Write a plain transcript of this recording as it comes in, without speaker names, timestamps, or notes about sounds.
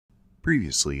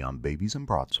Previously on Babies and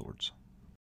Broadswords.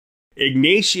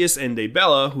 Ignatius and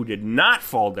Daybella, who did not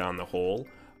fall down the hole,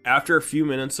 after a few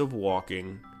minutes of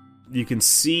walking, you can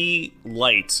see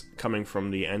light coming from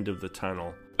the end of the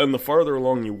tunnel. And the farther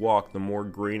along you walk, the more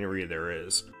greenery there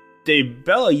is.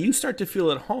 Daybella, you start to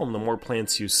feel at home the more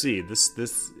plants you see.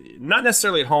 This not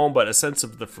necessarily at home, but a sense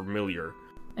of the familiar.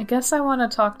 I guess I want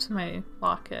to talk to my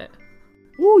locket.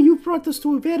 Oh, you brought us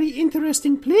to a very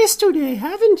interesting place today,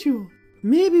 haven't you?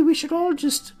 Maybe we should all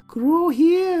just grow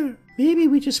here. Maybe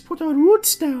we just put our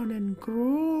roots down and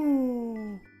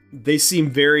grow. They seem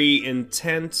very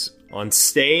intent on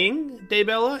staying,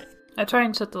 Daybella. I try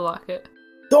and shut the locket.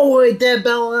 Don't worry,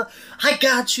 Daybella. I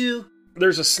got you.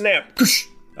 There's a snap,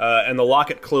 and the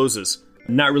locket closes.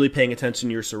 Not really paying attention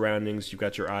to your surroundings. You've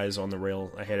got your eyes on the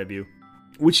rail ahead of you.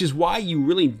 Which is why you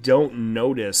really don't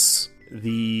notice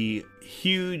the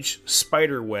huge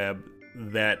spider web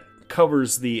that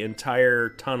covers the entire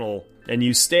tunnel, and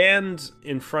you stand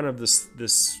in front of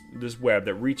this web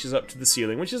that reaches up to the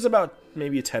ceiling, which is about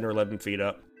maybe 10 or 11 feet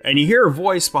up, and you hear a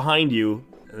voice behind you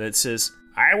that says,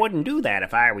 "I wouldn't do that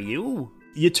if I were you."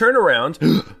 You turn around.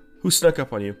 Who snuck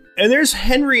up on you? And there's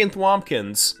Henry and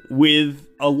Thwompkins with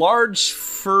a large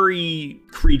furry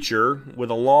creature with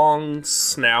a long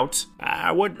snout.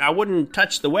 I wouldn't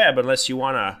touch the web unless you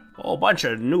want a whole bunch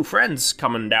of new friends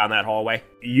coming down that hallway.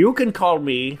 You can call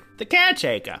me the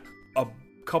caretaker. A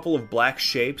couple of black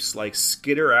shapes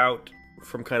skitter out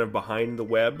from kind of behind the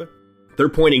web. They're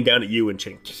pointing down at you and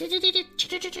saying,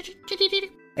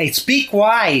 Hey, speak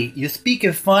quiet. You're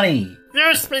speaking funny.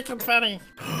 You're speaking funny.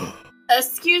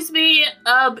 Excuse me,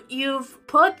 you've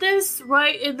put this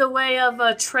right in the way of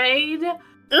a train?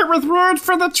 It was rude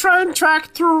for the train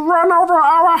track to run over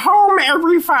our home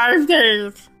every 5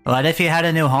 days. What if you had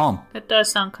a new home? That does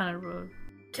sound kind of rude.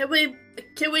 Can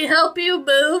we help you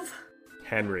move?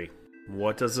 Henry,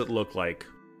 what does it look like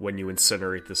when you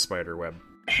incinerate the spider web?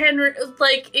 Henry,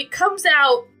 it comes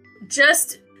out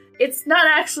it's not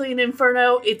actually an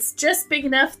inferno, it's just big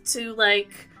enough to,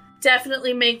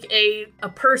 definitely make a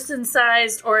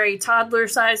person-sized or a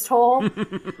toddler-sized hole.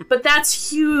 But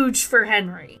that's huge for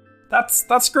Henry.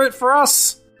 That's great for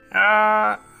us.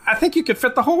 I think you could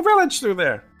fit the whole village through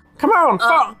there. Come on,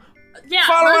 follow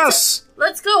us.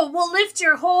 Let's go. We'll lift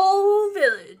your whole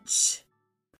village.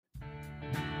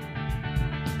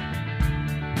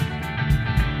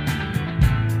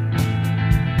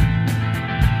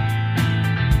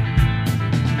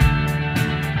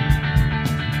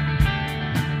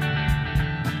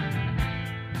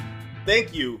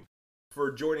 Thank you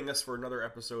for joining us for another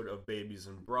episode of Babies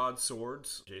and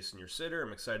Broadswords. Jason, your sitter.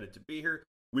 I'm excited to be here.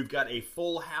 We've got a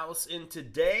full house in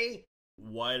today.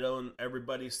 Why don't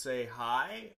everybody say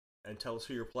hi and tell us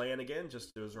who you're playing again,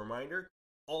 just as a reminder.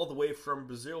 All the way from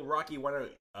Brazil. Rocky, why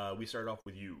don't we start off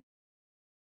with you?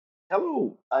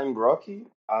 Hello, I'm Rocky.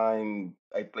 I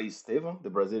play Steven, the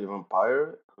Brazilian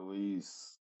vampire, who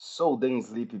is so dang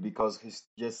sleepy because he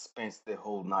just spends the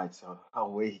whole night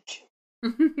awake.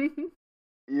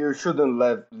 You shouldn't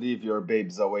leave your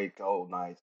babes awake all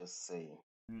night, just saying.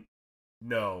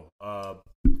 No.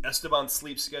 Esteban's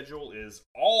sleep schedule is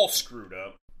all screwed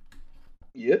up.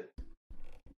 Yep.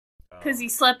 Because he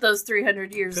slept those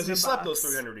 300 years. Because he slept those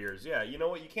 300 years. Yeah, you know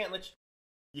what? You can't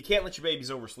let your babies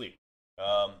oversleep.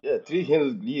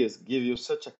 300 years give you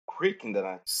such a creak in the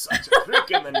neck. Such a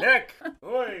creak in the neck.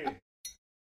 Oy.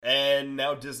 And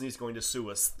now Disney's going to sue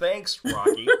us. Thanks,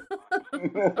 Rocky.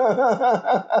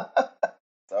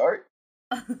 Sorry.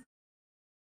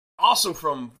 Also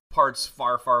from parts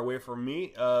far, far away from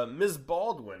me, Ms.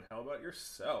 Baldwin, how about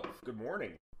yourself? Good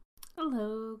morning.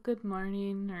 Hello, good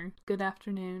morning, or good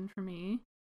afternoon for me.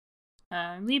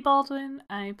 I'm Lee Baldwin.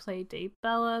 I play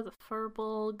Daybella, the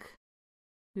Furbolg,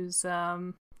 who's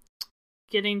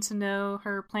getting to know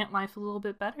her plant life a little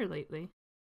bit better lately.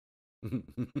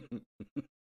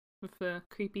 With the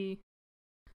creepy,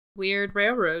 weird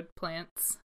railroad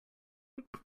plants.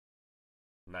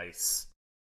 Nice.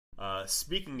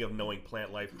 Speaking of knowing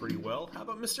plant life pretty well, how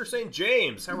about Mr. St.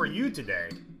 James? How are you today?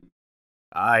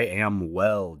 I am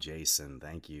well, Jason.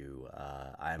 Thank you.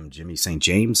 I'm Jimmy St.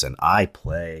 James, and I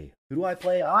play... Who do I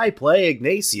play? I play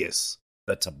Ignatius,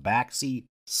 the Tabaxi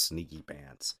Sneaky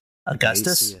Pants.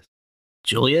 Augustus? Ignatius.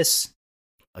 Julius?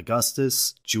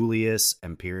 Augustus, Julius,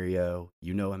 Imperio.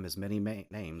 You know him as many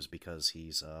names because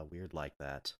he's weird like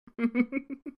that.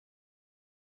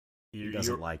 He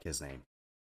doesn't like his name.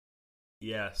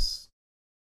 Yes.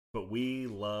 But we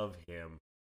love him.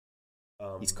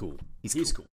 He's cool.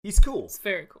 He's cool. He's cool. It's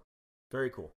very cool.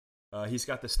 Very cool. He's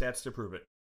got the stats to prove it.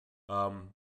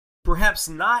 Perhaps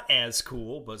not as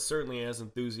cool, but certainly as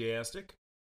enthusiastic.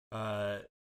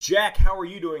 Jack, how are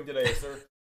you doing today, sir?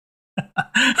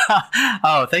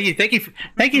 Oh, thank you.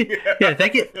 Yeah,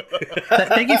 thank you.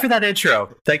 Thank you for that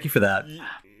intro. Thank you for that.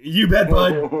 You bet,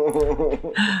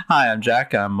 bud. Hi, I'm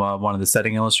Jack. I'm one of the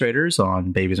setting illustrators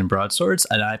on Babies and Broadswords,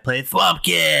 and I play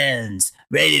Thwumpkins.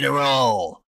 Ready to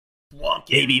roll.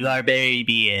 Baby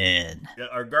Barbarian.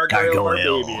 Our gargoyle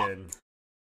Gargoyle. Barbarian.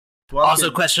 Also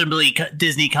questionably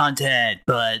Disney content,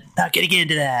 but not gonna get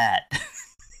into that.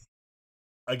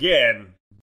 Again,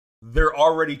 they're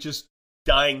already just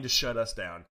dying to shut us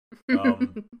down.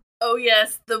 Oh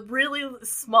yes, the really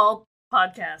small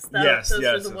podcasts. Those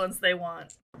are the ones they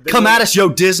want. Come at us, yo,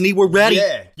 Disney. We're ready.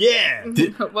 Yeah.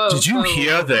 Did you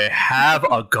hear they have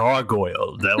a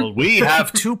gargoyle? We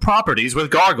have 2 properties with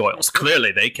gargoyles.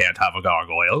 Clearly, they can't have a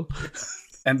gargoyle.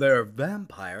 And their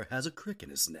vampire has a crick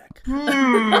in his neck.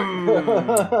 No,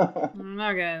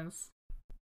 guys.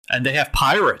 And they have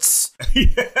pirates.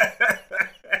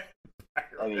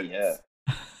 I mean, yeah.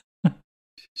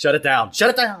 Shut it down. Shut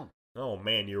it down. Oh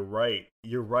man, you're right.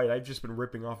 I've just been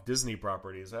ripping off Disney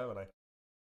properties, haven't I?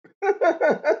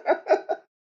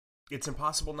 It's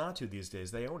impossible not to these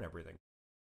days. They own everything.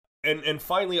 And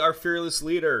finally, our fearless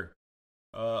leader,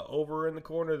 over in the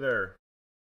corner there.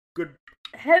 Good.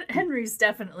 Henry's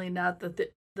definitely not the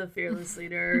fearless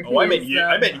leader. Oh, I meant you.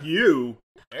 I meant you,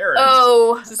 Aaron.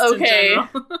 Oh, Just in okay.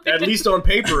 general. At least on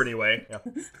paper, anyway. Yeah.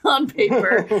 On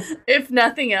paper, if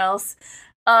nothing else.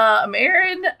 I'm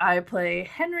Aaron. I play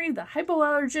Henry, the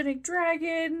hypoallergenic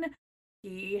dragon.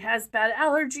 He has bad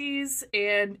allergies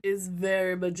and is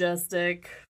very majestic.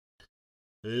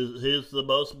 He's the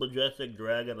most majestic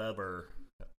dragon ever.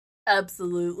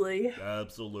 Absolutely.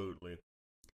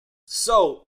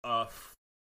 So,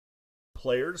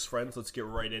 players, friends, let's get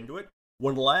right into it.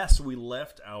 When last we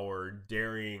left our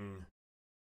daring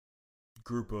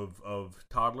group of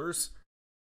toddlers,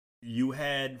 you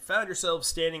had found yourself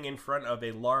standing in front of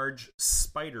a large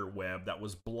spider web that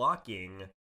was blocking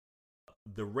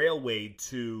the railway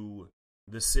to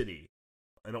the city.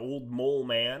 An old mole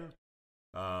man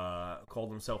called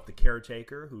himself the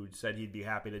caretaker, who said he'd be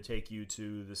happy to take you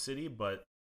to the city, but,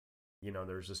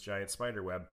 there's this giant spider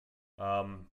web.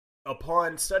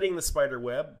 Upon studying the spider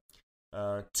web,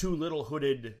 2 little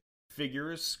hooded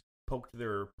figures poked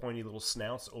their pointy little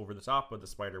snouts over the top of the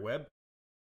spider web,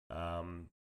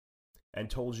 and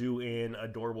told you in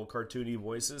adorable cartoony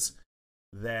voices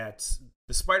that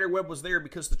the spider web was there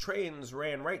because the trains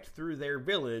ran right through their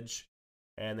village,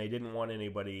 and they didn't want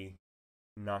anybody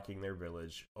knocking their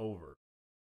village over.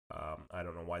 I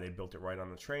don't know why they built it right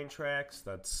on the train tracks.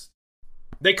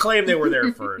 They claim they were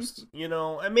there first,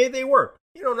 and maybe they were.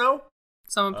 You don't know.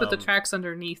 Someone put the tracks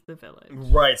underneath the village.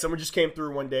 Right. Someone just came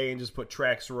through one day and just put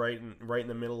tracks right in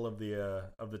the middle of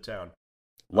the town.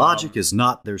 Logic is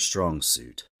not their strong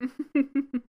suit.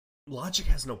 Logic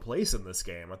has no place in this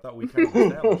game. I thought we kind of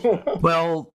established that.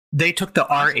 Well, they took the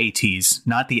RATs,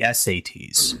 not the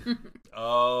SATs.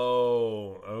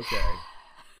 Oh, okay.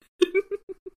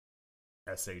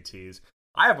 SATs.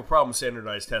 I have a problem with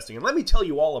standardized testing, and let me tell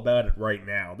you all about it right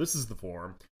now. This is the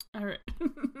forum. All right.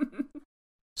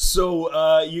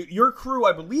 So, your crew,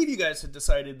 I believe you guys had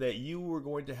decided that you were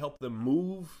going to help them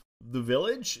move the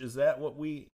village. Is that what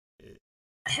we...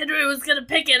 Henry was gonna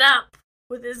pick it up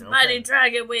with his mighty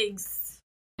dragon wings.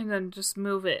 And then just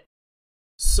move it.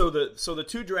 So the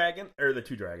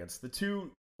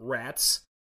two rats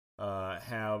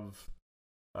have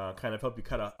kind of helped you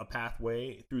cut a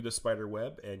pathway through the spider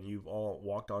web, and you've all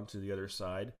walked onto the other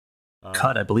side.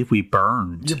 I believe we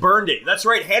burned. You burned it. That's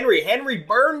right, Henry. Henry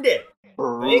burned it.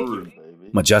 Thank you. Baby.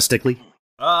 Majestically?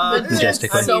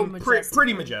 Majestically. So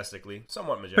pretty majestically.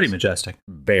 Somewhat majestic. Pretty majestic.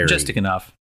 Very. Majestic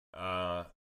enough.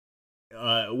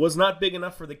 It was not big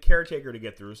enough for the caretaker to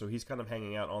get through, so he's kind of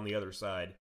hanging out on the other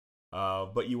side.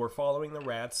 But you were following the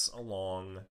rats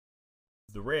along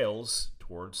the rails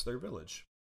towards their village.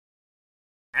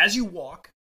 As you walk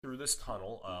through this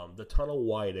tunnel, the tunnel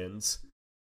widens,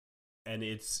 and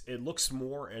it looks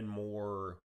more and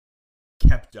more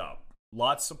kept up.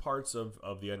 Lots of parts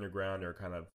of the underground are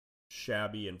kind of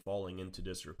shabby and falling into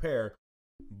disrepair,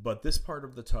 but this part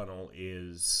of the tunnel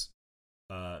is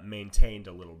maintained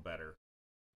a little better.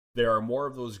 There are more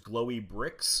of those glowy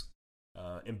bricks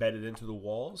embedded into the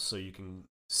walls, so you can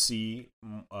see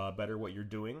better what you're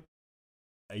doing.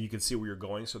 You can see where you're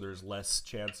going, so there's less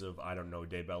chance of, I don't know,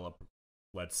 Daybella,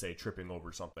 let's say, tripping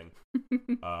over something.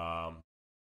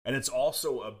 And it's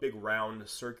also a big round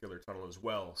circular tunnel as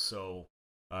well, so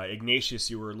Ignatius,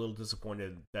 you were a little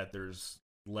disappointed that there's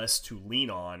less to lean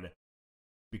on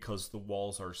because the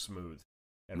walls are smooth.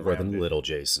 And More than rounded. a little,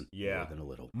 Jason. Yeah. More than a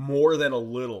little. More than a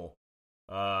little.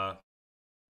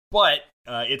 But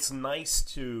it's nice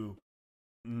to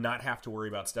not have to worry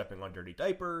about stepping on dirty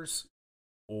diapers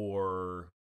or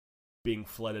being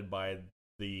flooded by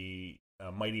the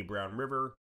mighty brown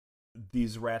river.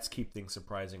 These rats keep things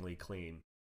surprisingly clean.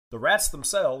 The rats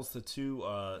themselves, the two,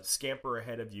 scamper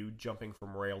ahead of you, jumping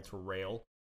from rail to rail,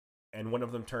 and one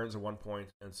of them turns at one point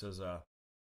and says,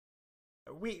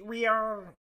 We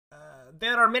are...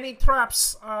 there are many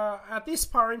traps at this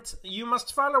point. You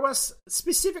must follow us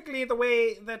specifically the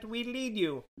way that we lead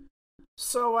you.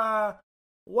 So,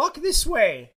 walk this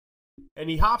way. And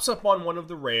he hops up on one of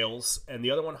the rails, and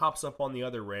the other one hops up on the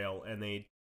other rail, and they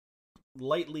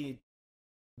lightly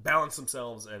balance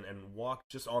themselves and walk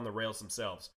just on the rails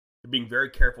themselves. They're being very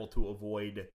careful to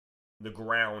avoid the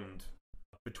ground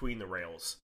between the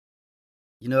rails.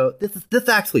 You know, this is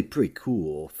actually pretty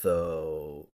cool,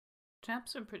 so...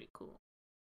 Traps are pretty cool.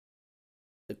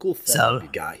 The cool setup you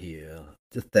got here.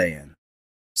 Just saying.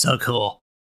 So cool.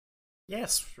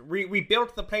 Yes, we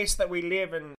built the place that we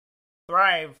live and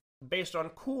thrive based on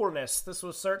coolness. This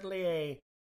was certainly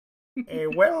a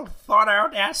well thought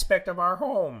out aspect of our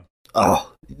home.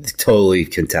 Oh, totally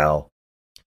can tell.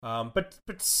 But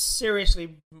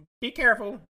seriously, be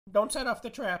careful. Don't set off the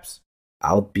traps.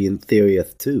 I'll be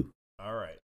serious too. All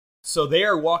right. So they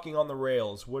are walking on the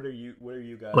rails. What are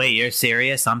you guys? Wait, you're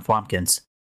serious? I'm Thwompkins.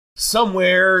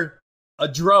 Somewhere, a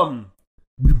drum.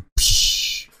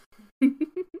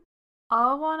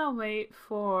 I'll want to wait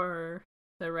for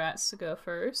the rats to go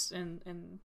first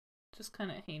and just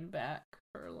kind of hang back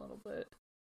for a little bit.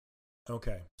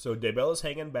 Okay. So Daybella's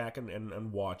hanging back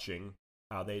and watching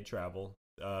how they travel.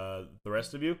 The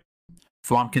rest of you?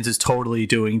 Thwompkins is totally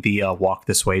doing the walk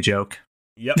this way joke.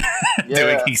 Yep.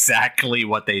 Doing exactly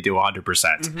what they do 100%.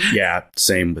 Mm-hmm. Yeah,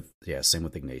 same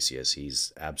with Ignatius.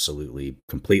 He's absolutely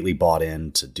completely bought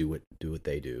in to do what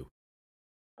they do.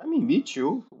 I mean, me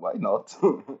too. Why not?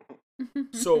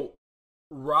 So,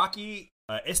 Rocky,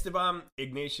 Esteban,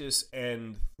 Ignatius,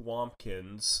 and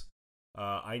Thwompkins,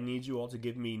 I need you all to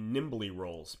give me nimbly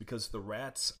rolls because the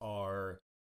rats are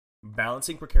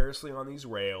balancing precariously on these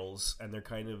rails, and they're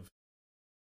kind of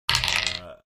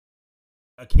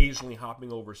occasionally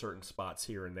hopping over certain spots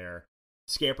here and there,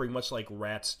 scampering much like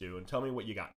rats do. And tell me what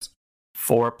you got.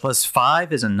 4 +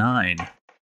 5 is a 9. And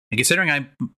considering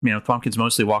Thwompkins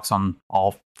mostly walks on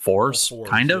all fours,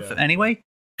 kind of, anyway.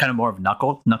 Kind of more of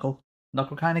knuckle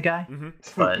kind of guy. Mm-hmm.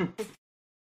 But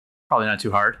probably not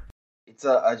too hard. It's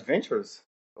adventurous.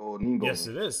 Oh, nimble. Yes,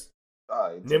 it is.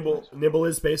 Nimble. Nimble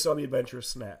is based on the adventurous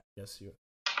snap. Yes, you.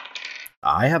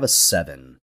 I have a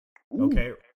 7. Ooh,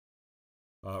 Okay.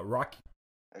 Rocky.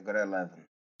 I got 11.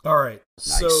 All right.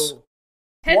 Nice. So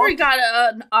Henry got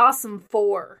an awesome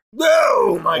 4.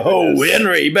 no, my goodness.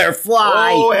 Henry, you better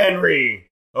fly. Oh, Henry.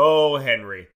 Oh,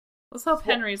 Henry. Let's hope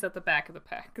Henry's at the back of the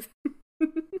pack.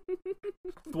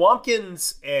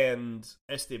 Thwompkins and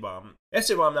Esteban,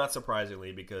 not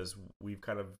surprisingly, because we've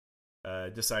kind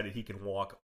of decided he can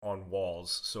walk on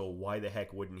walls, so why the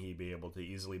heck wouldn't he be able to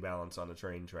easily balance on a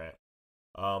train track?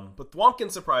 But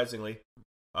Thwompkins, surprisingly,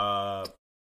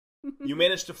 you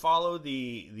managed to follow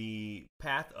the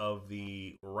path of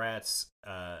the rats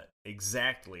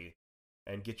exactly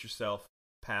and get yourself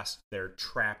past their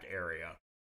trapped area.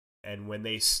 And when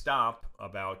they stop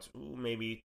about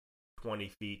maybe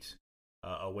 20 feet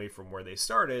away from where they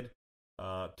started,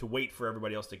 to wait for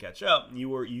everybody else to catch up,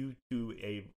 you two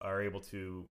are able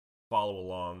to follow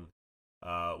along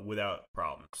without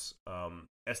problems.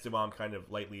 Esteban kind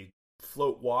of lightly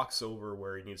walks over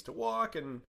where he needs to walk,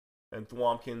 and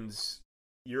Thwompkins,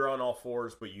 you're on all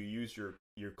fours, but you use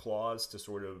your claws to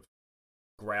sort of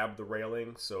grab the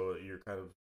railing, so you're kind of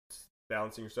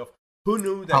balancing yourself. Who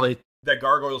knew that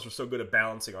gargoyles were so good at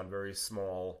balancing on very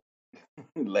small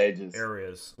Ledges.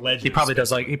 areas? He probably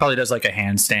does like a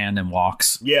handstand and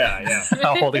walks. Yeah.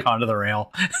 Holding onto the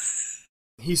rail.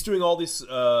 He's doing all these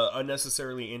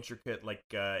unnecessarily intricate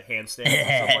handstands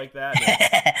and stuff like that.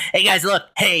 Hey guys, look!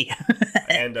 Hey.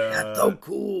 And So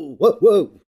cool!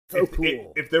 Whoa! So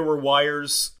cool! If there were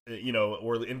wires,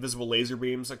 or invisible laser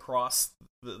beams across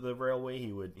the railway,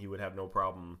 he would have no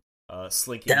problem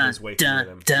slinking his way through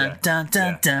them.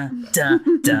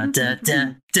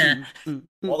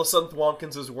 All of a sudden,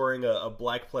 Thwompkins is wearing a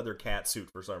black pleather cat suit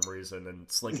for some reason and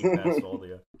slinking past all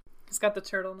the. He's got the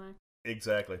turtleneck.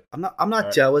 Exactly. I'm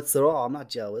not jealous at all. I'm not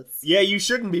jealous. Yeah, you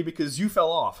shouldn't be because you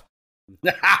fell off.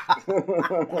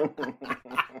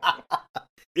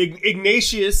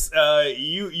 Ignatius,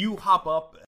 you hop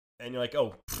up and you're like,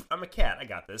 "Oh, I'm a cat. I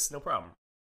got this. No problem."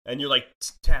 And you're like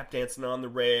tap dancing on the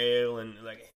rail and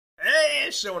like,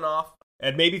 "Hey," showing off.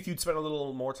 And maybe if you'd spent a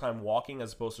little more time walking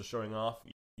as opposed to showing off,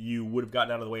 you would have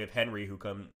gotten out of the way of Henry, who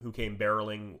came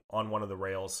barreling on one of the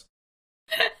rails.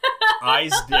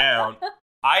 Eyes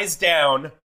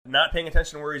down, not paying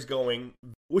attention to where he's going,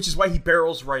 which is why he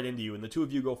barrels right into you, and the two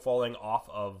of you go falling off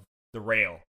of the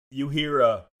rail. You hear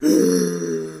a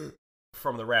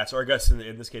from the rats, or I guess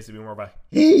in this case it'd be more of a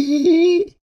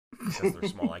because they're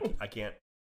small. I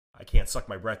can't suck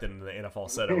my breath in a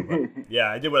falsetto. But yeah,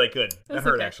 I did what I could. That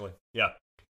hurt, okay. Actually. Yeah.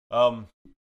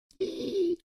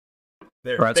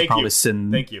 There. The rats are probably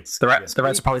sitting. Thank you. The rats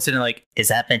are probably sitting like, is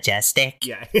that majestic?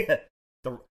 Yeah.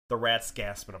 the rats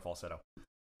gasp in a falsetto.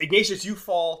 Ignatius, you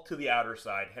fall to the outer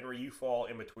side. Henry, you fall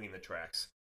in between the tracks.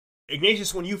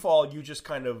 Ignatius, when you fall, you just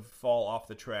kind of fall off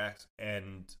the tracks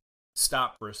and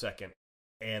stop for a second,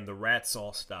 and the rats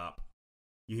all stop.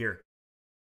 You hear,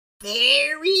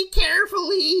 very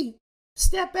carefully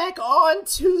step back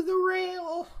onto the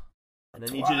rail. And I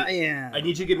need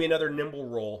you to give me another nimble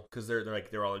roll, because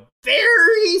they're all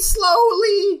very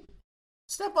slowly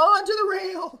step onto the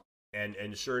rail.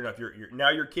 And sure enough,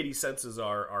 your kitty senses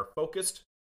are focused,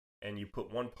 and you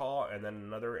put one paw and then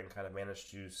another, and kind of manage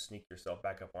to sneak yourself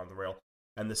back up on the rail.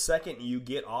 And the second you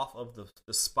get off of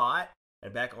the spot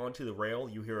and back onto the rail,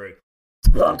 you hear a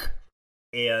thunk,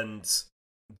 and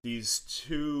these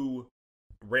two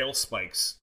rail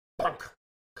spikes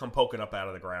come poking up out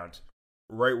of the ground,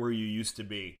 right where you used to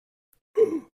be.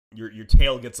 Your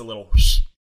tail gets a little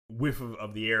whiff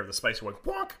of the air. The spikes are going.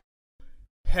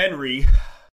 Henry,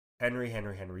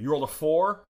 you rolled a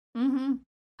 4. Mm-hmm.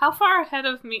 How far ahead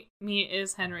of me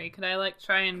is Henry? Could I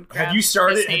try and grab Have you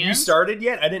started? his hand? Have you started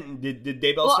yet? I didn't. Did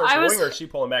Daybell start going, or is she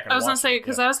pulling back? And I was gonna say,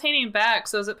 because I was hanging back.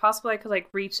 So is it possible I could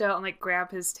reach out and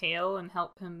grab his tail and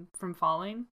help him from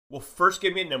falling? Well, first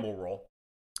give me a nimble roll.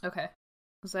 Okay.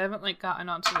 Because I haven't gotten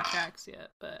onto the tracks yet,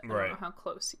 but I don't know how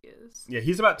close he is. Yeah,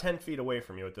 he's about 10 feet away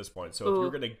from you at this point. So if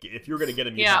you're gonna get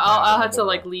him, I'll have to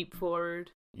leap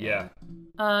forward. Yeah.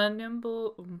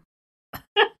 Nimble.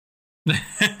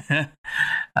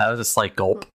 That was a slight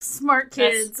gulp. Smart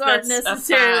kids aren't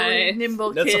necessarily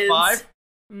nimble kids. That's a 5?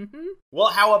 Mm-hmm. Well,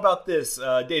 how about this?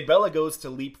 Daybella goes to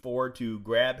leap forward to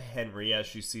grab Henry as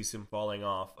she sees him falling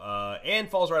off, and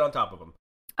falls right on top of him.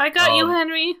 I got you,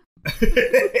 Henry.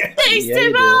 Thanks,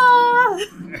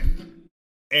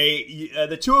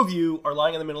 The two of you are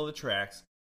lying in the middle of the tracks,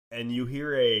 and you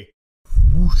hear a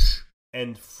whoosh,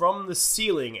 and from the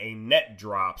ceiling, a net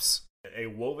drops. A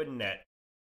woven net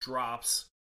drops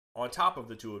on top of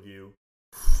the two of you,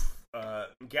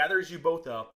 gathers you both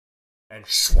up, and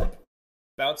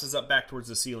bounces up back towards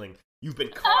the ceiling. You've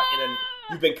been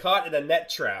caught in a net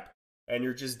trap, and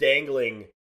you're just dangling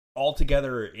all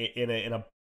together in a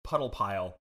puddle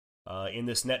pile in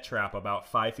this net trap about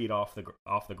 5 feet off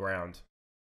the ground.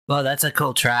 Well, that's a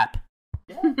cool trap.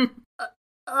 It's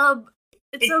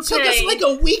it okay. took us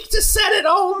a week to set it.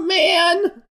 Oh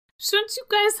man! Shouldn't you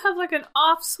guys have an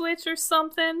off switch or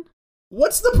something?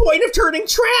 What's the point of turning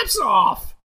traps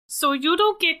off? So you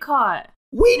don't get caught.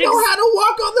 We know how to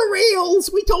walk on the rails.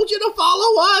 We told you to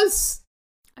follow us.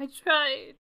 I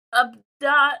tried. I'm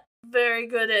not very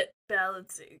good at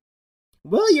balancing.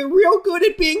 Well, you're real good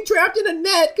at being trapped in a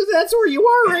net, because that's where you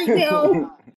are right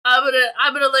now.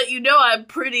 I'm gonna let you know I'm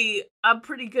pretty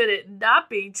good at not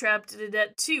being trapped in a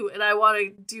net too, and I want to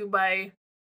do my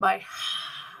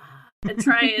and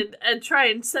try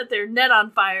and set their net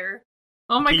on fire.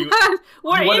 Oh my god,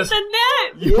 we're in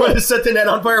the net! You want to set the net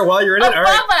on fire while you're in it?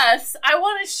 Above us! I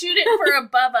want to shoot it for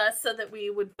above us so that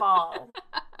we would fall.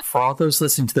 For all those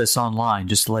listening to this online,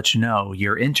 just to let you know,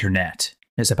 your internet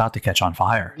is about to catch on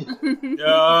fire. It's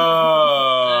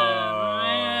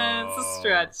a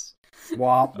stretch.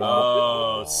 Swap. He's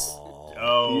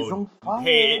on fire.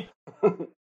 Hey,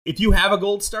 if you have a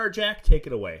gold star, Jack, take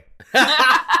it away.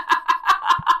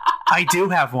 I do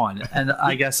have one, and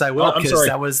I guess I will, because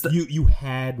that was you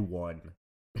had one.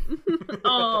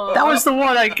 That was the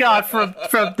one I got from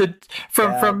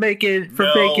making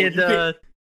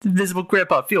Invisible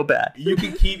Grandpa feel bad. You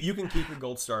can keep your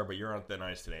gold star, but you're on thin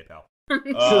ice today, pal.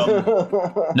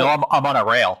 No, I'm on a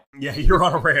rail. Yeah, you're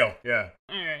on a rail. Yeah.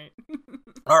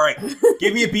 All right.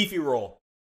 Give me a beefy roll,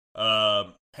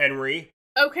 Henry.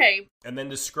 Okay. And then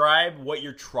describe what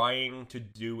you're trying to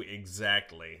do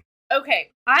exactly.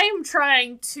 Okay, I am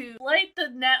trying to light the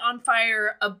net on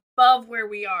fire above where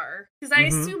we are. Because I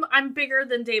assume I'm bigger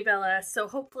than Daybella, so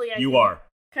hopefully I can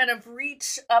kind of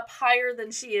reach up higher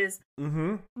than she is.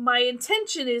 Mm-hmm. My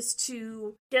intention is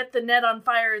to get the net on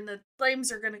fire, and the flames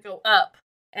are going to go up.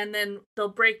 And then they'll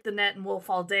break the net and we'll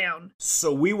fall down.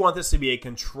 So we want this to be a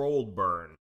controlled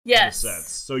burn. Yes. In a sense.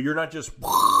 So you're not just...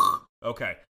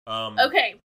 Okay.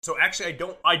 Okay. So actually,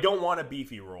 I don't want a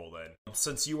beefy roll then.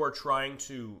 Since you are trying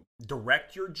to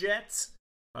direct your jets,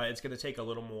 it's going to take a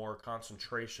little more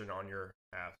concentration on your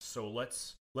path. So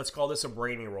let's call this a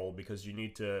brainy roll because you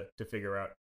need to figure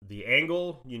out the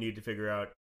angle. You need to figure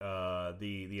out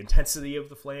the intensity of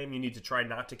the flame. You need to try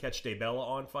not to catch Daybella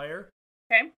on fire.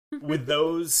 Okay. With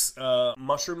those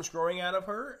mushrooms growing out of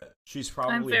her,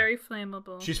 I'm very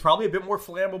flammable. She's probably a bit more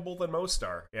flammable than most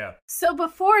are. Yeah. So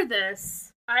before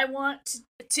this, I want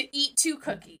to eat 2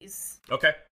 cookies.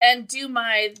 Okay. And do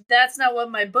that's not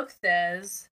what my book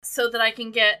says, so that I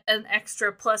can get an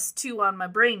extra +2 on my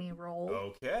brainy roll.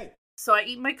 Okay. So I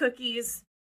eat my cookies.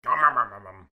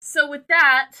 So with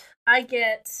that, I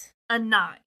get a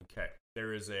 9. Okay.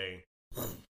 There is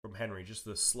from Henry, just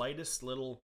the slightest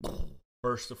little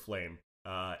burst of flame,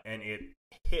 and it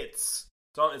hits.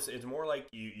 It's more like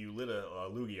you lit a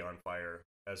loogie on fire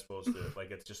as opposed to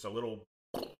like it's just a little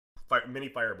mini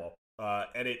fireball,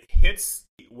 and it hits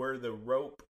where the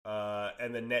rope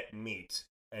and the net meet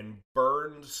and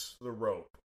burns the rope.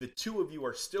 The 2 of you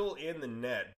are still in the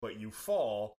net, but you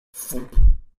fall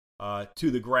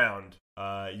to the ground.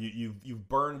 You've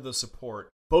burned the support.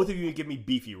 Both of you give me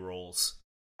beefy rolls.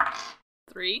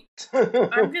 3.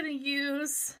 I'm gonna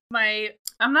use my.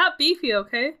 I'm not beefy,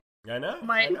 okay? I know.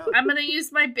 I'm gonna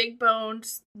use my big boned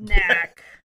knack.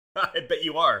 I bet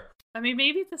you are. I mean,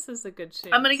 maybe this is a good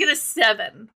chance. I'm gonna get a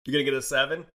 7. You're gonna get a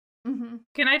 7? Mm-hmm.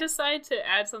 Can I decide to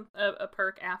add a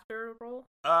perk after a roll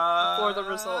before the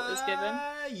result is given?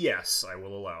 Yes, I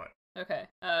will allow it. Okay.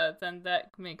 Then that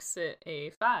makes it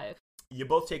a 5. You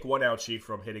both take 1 ouchie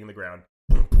from hitting the ground.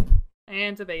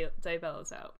 And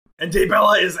Daybella's out. And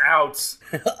Daybella is out.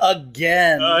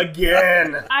 Again.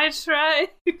 I tried.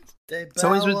 It's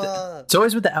always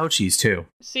with the ouchies too.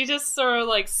 She just sort of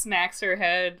like smacks her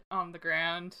head on the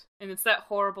ground, and it's that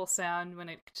horrible sound when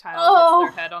a child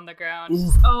hits their head on the ground.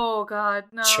 Oof. Oh God,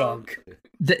 no! Chunk.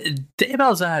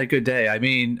 Daybell's had a good day. I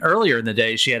mean, earlier in the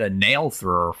day, she had a nail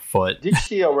through her foot. Did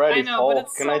she already I know, fall? but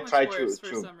it's Can so I much try worse to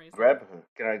for some reason. grab her?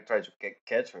 Can I try to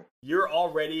catch her? You're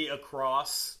already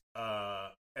across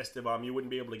Esteban. You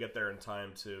wouldn't be able to get there in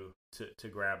time to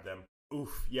grab them.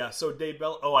 Oof, yeah. So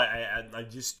Daybella. Oh, I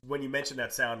just when you mentioned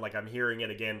that sound, like I'm hearing it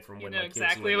again from when my kids.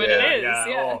 Exactly were, what it is.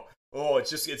 Yeah. Oh,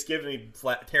 it's giving me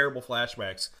terrible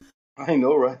flashbacks. I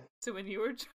know, right? So when you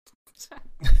were,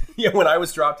 Yeah, when I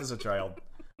was dropped as a child,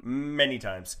 many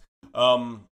times.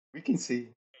 We can see.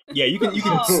 Yeah, you can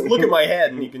look at my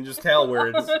head and you can just tell where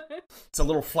it's a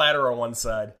little flatter on one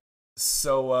side.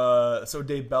 So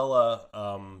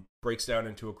Daybella breaks down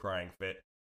into a crying fit.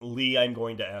 Lee, I'm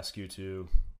going to ask you to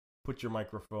put your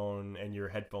microphone and your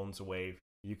headphones away.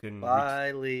 You can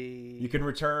Bye, Lee. You can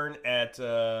return at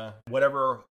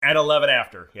whatever at 11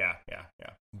 after. Yeah.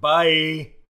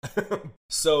 Bye.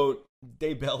 So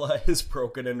Daybella has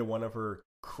broken into one of her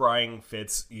crying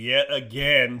fits yet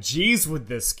again. Jeez, with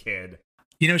this kid.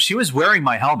 You know, she was wearing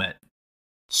my helmet.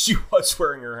 She was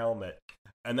wearing her helmet,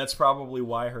 and that's probably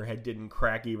why her head didn't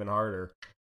crack even harder.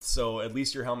 So at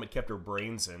least your helmet kept her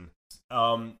brains in.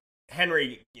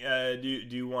 Henry, do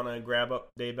you want to grab up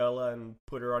Daybella and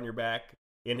put her on your back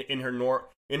in her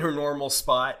normal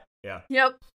spot? Yeah.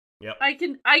 Yep. I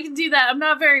can do that. I'm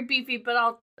not very beefy,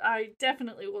 but I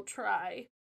definitely will try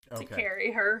to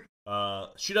carry her.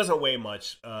 She doesn't weigh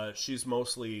much. She's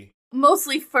mostly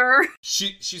fur.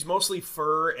 She's mostly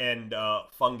fur and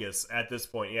fungus at this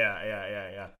point.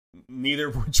 Yeah. Neither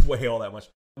of which weigh all that much.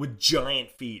 With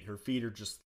giant feet, her feet are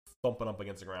just thumping up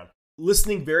against the ground.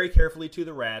 Listening very carefully to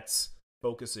the rats,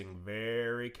 focusing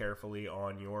very carefully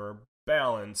on your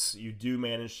balance, you do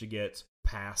manage to get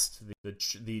past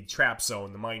the trap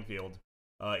zone, the minefield,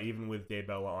 even with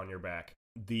Daybella on your back.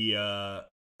 The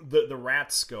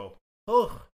rats go,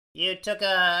 "Oh, you took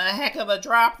a heck of a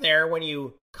drop there when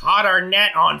you caught our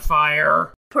net on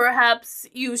fire." Perhaps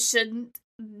you shouldn't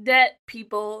net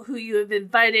people who you have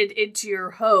invited into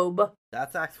your home.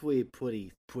 That's actually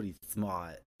pretty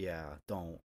smart. Yeah,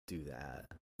 don't do that.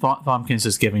 Thompkins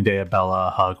is giving Daybella a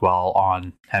hug while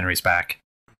on Henry's back.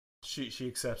 She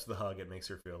accepts the hug. It makes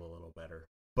her feel a little better,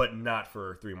 but not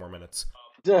for 3 more minutes.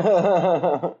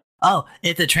 Oh,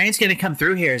 if the train's gonna come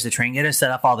through here, is the train gonna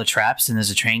set up all the traps, and is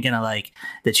the train gonna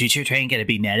the choo-choo train gonna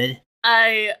be netted?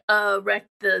 I wrecked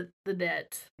the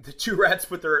net. The 2 rats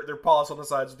put their paws on the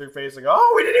sides of their face and go,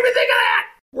 "Oh, we didn't even think of that!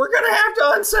 We're gonna have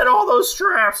to unset all those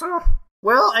traps."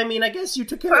 Well, I mean, I guess you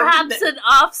took care of it. Perhaps an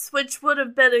off switch would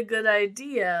have been a good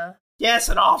idea. Yes,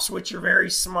 an off switch. You're very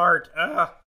smart.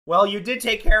 Well, you did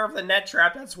take care of the net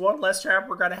trap. That's one less trap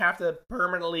we're gonna have to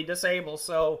permanently disable.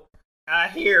 So,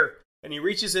 here. And he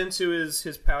reaches into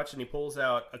his pouch and he pulls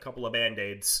out a couple of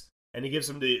Band-Aids and he gives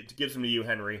them to you,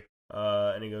 Henry.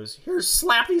 And he goes, "Here,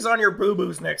 slap these on your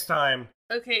boo-boos next time."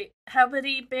 Okay, how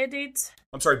many band-aids?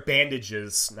 I'm sorry,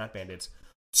 bandages, not band-aids.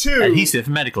 2 Adhesive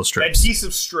medical strips.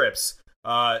 adhesive strips.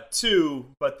 2,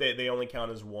 but they only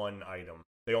count as one item.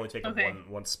 They only take up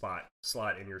one slot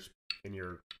in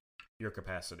your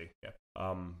capacity.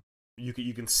 Yeah.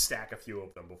 You can stack a few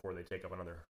of them before they take up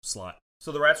another slot.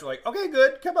 So the rats are like, "Okay,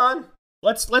 good. Come on,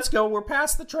 let's go. We're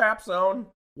past the trap zone.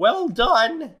 Well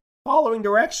done, following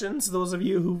directions. Those of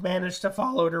you who managed to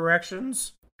follow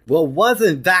directions." Well,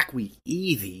 wasn't that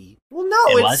easy? Well,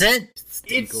 no, It wasn't?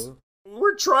 Stinker.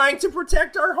 We're trying to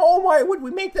protect our home. Why would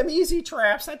we make them easy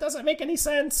traps? That doesn't make any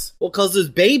sense. Well, because there's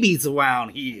babies around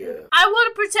here. I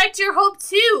want to protect your home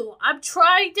too. I'm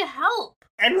trying to help.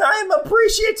 And I'm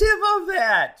appreciative of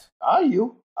that. Are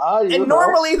you? And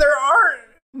normally there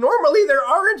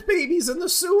aren't babies in the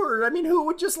sewer. I mean, who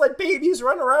would just let babies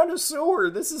run around a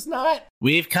sewer? This is not.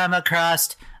 We've come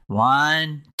across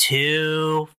 1,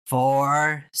 2,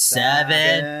 4,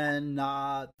 7,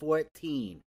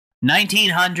 14.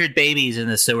 1,900 babies in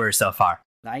the sewer so far.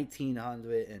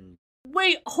 1,900 and...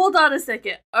 Wait, hold on a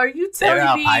second. Are you They're telling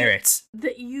all me pirates.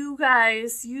 that you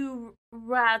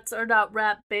rats are not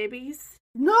rat babies?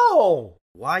 No.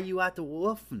 Why are you at the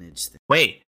orphanage then?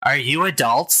 Wait, are you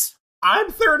adults? I'm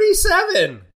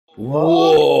 37.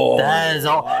 Whoa! That is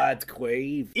all- That's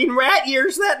crazy. In rat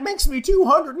years, that makes me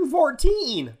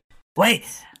 214. Wait,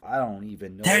 I don't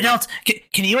even know. they're adults.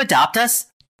 Can you adopt us?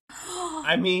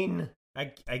 I mean,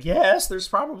 I guess there's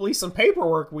probably some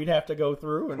paperwork we'd have to go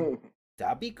through. And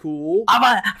That'd be cool. I'm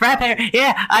a rat parent.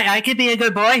 Yeah, I could be a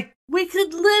good boy. We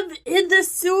could live in the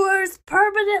sewers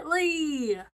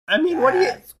permanently. I mean, what do you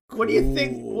That's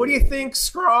think? cool. What do you think,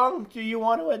 Strong? Do you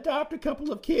want to adopt a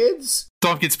couple of kids?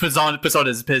 Tompkins puts on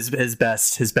his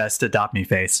best adopt me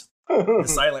face. The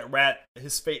silent rat,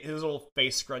 his little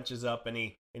face scrunches up, and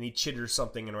he chitters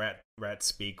something in rat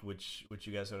speak, which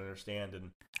you guys don't understand.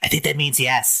 And I think that means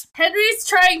yes. Henry's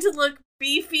trying to look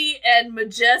beefy and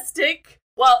majestic,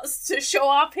 while to show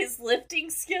off his lifting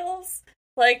skills.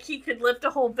 Like he could lift a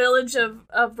whole village of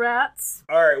rats.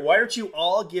 all right, why don't you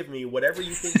all give me whatever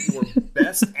you think your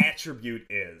best attribute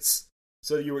is?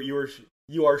 So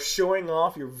you are showing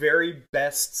off your very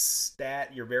best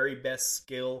stat, your very best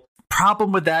skill.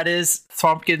 Problem with that is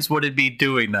Tompkins wouldn't be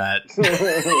doing that.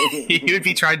 He would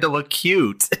be trying to look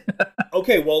cute.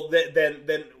 Okay, well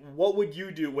then what would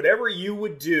you do? Whatever you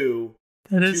would do.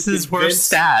 That is to his convince- worst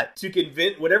stat. To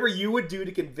convince whatever you would do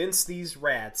to convince these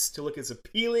rats to look as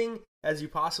appealing as you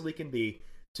possibly can be,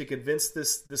 to convince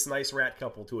this nice rat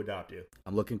couple to adopt you.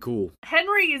 I'm looking cool.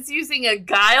 Henry is using a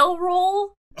guile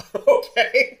roll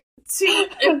Okay.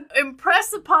 to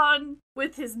impress upon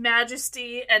with his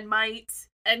majesty and might,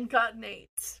 and got an 8.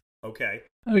 Okay.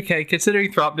 Okay,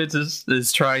 considering Thrompkins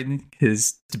is trying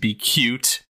to be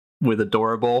cute with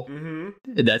adorable,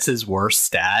 Mm-hmm. that's his worst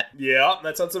stat. Yeah,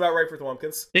 that sounds about right for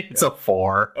Thwompkins. It's a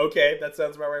 4. Okay, that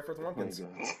sounds about right for Oh my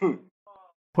Thwompkins. God.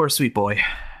 Poor sweet boy.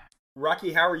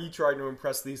 Rocky, how are you trying to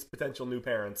impress these potential new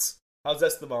parents? How's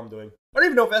Esteban doing? I don't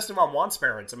even know if Esteban wants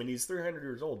parents. I mean, he's 300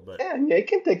 years old, but... Yeah, I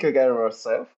can take care of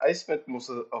ourselves. I spent most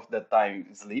of the time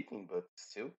sleeping, but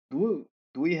still. Do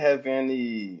we have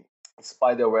any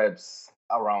spider webs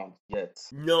around yet?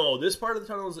 No, this part of the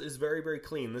tunnel is very, very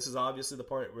clean. This is obviously the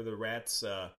part where the rats,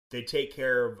 they take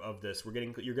care of this.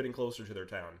 You're getting closer to their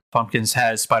town. Pumpkins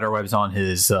has spiderwebs on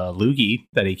his loogie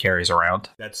that he carries around.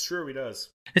 That's true, he does.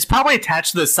 It's probably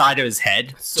attached to the side of his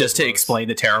head, So just to gross. explain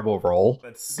the terrible roll.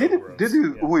 That's so gross.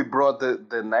 Yeah. We brought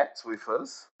the net with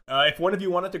us? If one of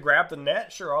you wanted to grab the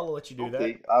net, sure, I'll let you do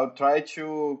Okay, I'll try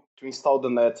to install the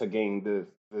net again,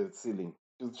 the ceiling,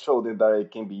 to show that I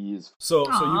can be used. that. So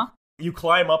Aw. you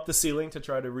climb up the ceiling to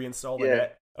try to reinstall the Yeah.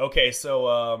 net. Okay,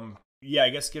 so yeah, I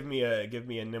guess give me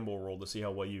a nimble roll to see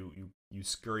how well you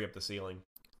scurry up the ceiling.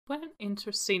 What an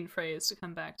interesting phrase to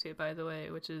come back to, by the way,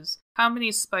 which is, how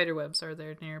many spiderwebs are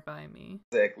there nearby me?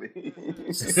 Exactly.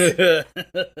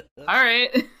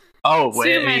 Alright. Oh, Too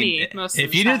wait. many, most of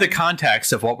If the you knew the time.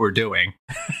 context of what we're doing.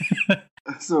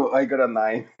 So I got a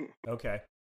 9. Okay.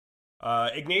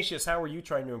 Ignatius, how are you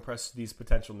trying to impress these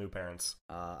potential new parents?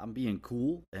 I'm being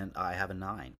cool, and I have a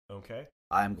 9. Okay.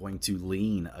 I'm going to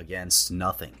lean against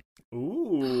nothing.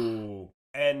 Ooh.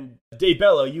 And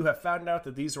Daybella, you have found out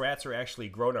that these rats are actually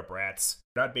grown-up rats,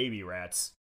 not baby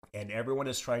rats. And everyone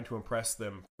is trying to impress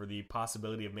them for the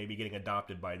possibility of maybe getting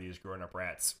adopted by these grown-up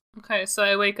rats. Okay, so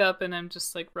I wake up and I'm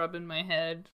just like rubbing my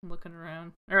head, looking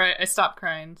around. Alright, I stop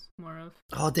crying. More of.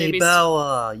 Oh, Maybe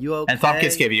Daybella, you okay? And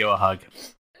Thumpkins gave you a hug.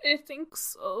 I think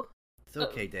so. It's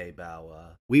okay,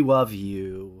 Daybella. We love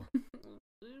you.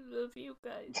 I love you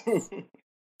guys.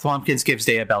 Thumpkins gives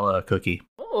Daybella a cookie.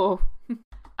 Oh.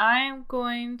 I'm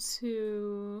going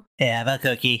to... Have a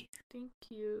cookie. Thank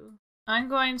you. I'm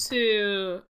going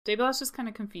to... Daybell's just kind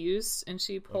of confused, and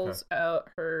she pulls out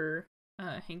her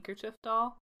handkerchief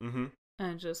doll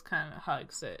and just kind of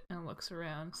hugs it and looks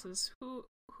around and says, Who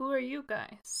are you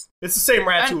guys? It's the same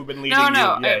rats who have been leading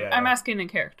No, you. I'm asking in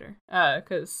character.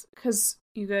 Because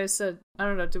you guys said, I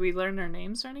don't know, do we learn their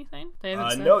names or anything? They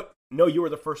haven't said? No, you were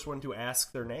the first one to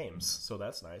ask their names, so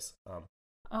that's nice.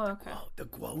 Oh, okay. The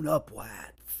grown-up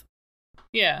rats.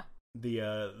 Yeah. The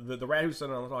rat who's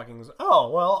done all the talking is, oh,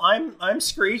 well, I'm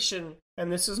Screech, and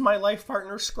this is my life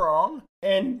partner, Scrong,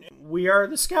 and we are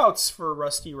the scouts for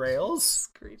Rusty Rails.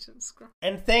 Screech and Scrong.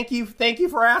 And thank you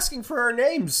for asking for our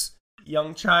names,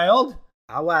 young child.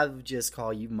 I would just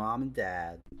call you Mom and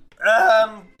Dad.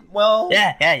 Well...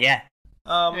 Yeah.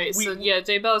 Alright, so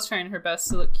Daybell is trying her best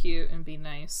to look cute and be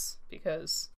nice,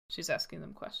 because she's asking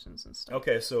them questions and stuff.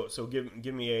 Okay, so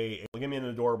give me an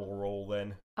adorable roll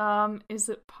then. Is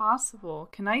it possible?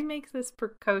 Can I make this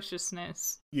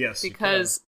precociousness? Yes.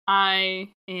 Because I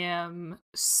am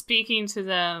speaking to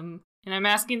them and I'm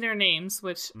asking their names,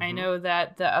 which I know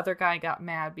that the other guy got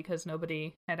mad because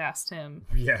nobody had asked him.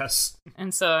 Yes.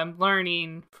 And so I'm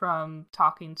learning from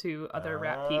talking to other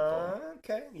rat people.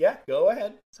 Okay, yeah, go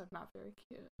ahead. So I'm not very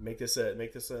cute. Make this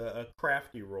a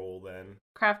crafty roll then.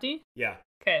 Crafty? Yeah.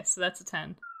 Okay, so that's a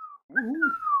 10.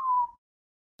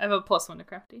 I have a +1 to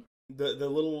crafty. The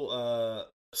little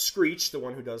Screech, the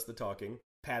one who does the talking,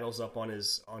 paddles up on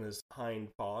his hind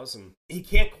paws, and he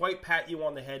can't quite pat you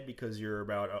on the head because you're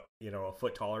about a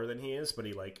foot taller than he is, but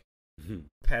he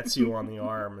pats you on the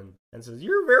arm and says,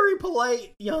 "You're a very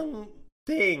polite young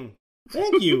thing.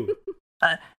 Thank you."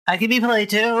 I can be polite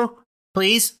too,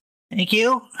 please. Thank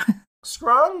you.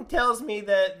 Scrong tells me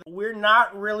that we're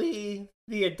not really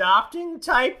the adopting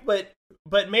type, but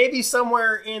maybe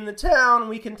somewhere in the town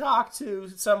we can talk to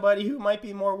somebody who might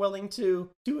be more willing to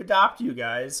adopt you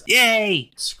guys. Yay!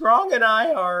 Scrong and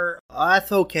I are...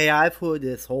 That's okay. I've heard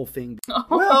this whole thing.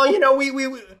 Well,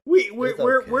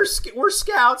 we're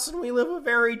scouts and we live a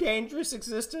very dangerous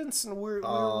existence, and we're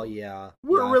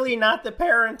really not the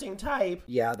parenting type.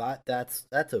 Yeah, that's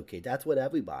okay. That's what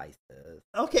everybody says.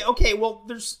 Okay. Well,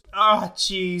 there's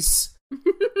jeez.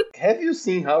 Have you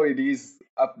seen how it is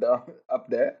up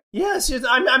there? Yes,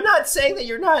 I'm not saying that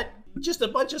you're not just a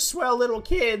bunch of swell little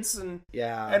kids, and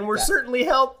we're certainly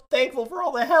thankful for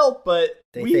all the help, but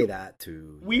they say that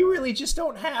too. We really just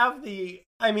don't have we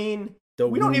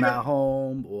don't even at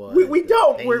home. Or we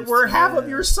don't. We're half of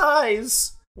your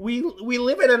size. We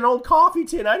live in an old coffee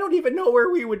tin. I don't even know where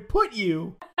we would put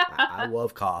you. I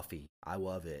love coffee. I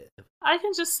love it. I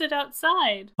can just sit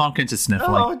outside. Pumpkin's just sniffling.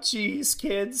 Oh, jeez,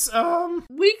 kids.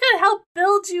 We could help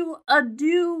build you a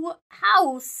new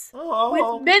house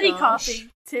with many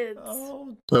coffee tins.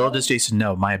 Oh, little does Jason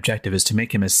know, my objective is to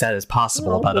make him as sad as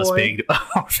possible about us being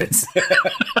orphans.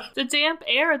 The damp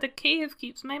air of the cave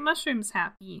keeps my mushrooms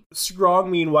happy.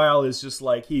 Scrong, meanwhile, is just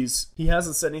like he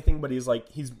hasn't said anything, but he's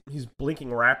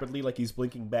blinking rapidly, like he's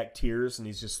blinking back tears, and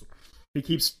he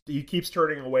keeps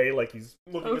turning away like he's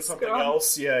looking at something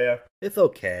else. Yeah. It's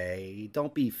okay.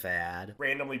 Don't be fad.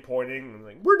 Randomly pointing and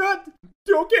like, we're not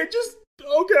okay. Just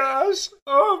oh gosh.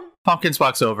 Pumpkins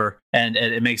walks over and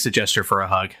it makes a gesture for a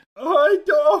hug.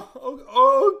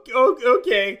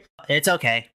 Okay. It's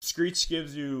okay. Screech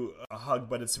gives you a hug,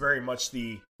 but it's very much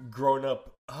the grown-up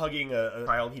hugging a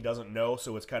child he doesn't know.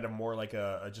 So it's kind of more like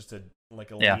a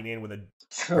lean in with a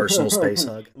personal space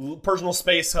hug. Personal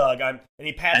space hug. And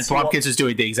he pats you. And Pumpkins is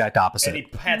doing the exact opposite. And he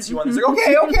pats you on. He's like,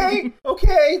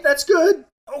 okay, that's good.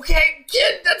 Okay,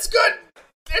 kid, that's good.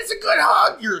 That's a good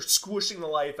hug. You're squishing the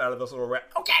life out of this little rat.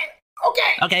 Okay.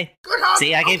 Good hug.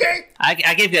 See, I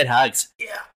gave good hugs.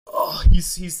 Yeah. Oh,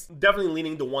 he's definitely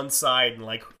leaning to one side and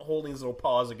like holding his little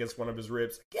paws against one of his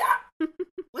ribs. Yeah.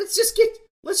 Let's just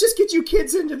get you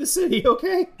kids into the city,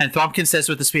 okay? And Thwompkin says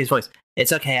with a sweet voice,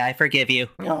 "It's okay, I forgive you."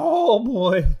 Oh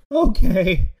boy.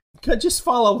 Okay. Just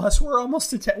follow us. We're almost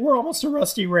to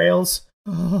Rusty Rails.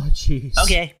 Oh jeez.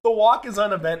 Okay. The walk is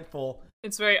uneventful.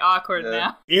 It's very awkward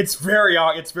now. It's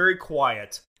very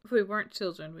quiet. If we weren't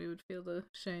children, we would feel the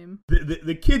shame.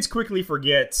 The kids quickly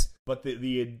forget, but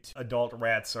the adult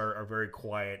rats are very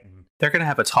quiet. And they're going to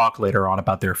have a talk later on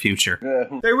about their future.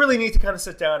 They really need to kind of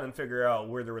sit down and figure out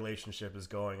where the relationship is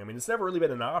going. I mean, it's never really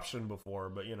been an option before,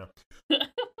 but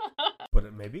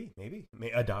But maybe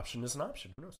adoption is an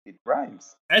option. Who knows? It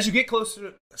rhymes. As you get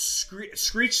closer,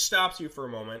 Screech stops you for a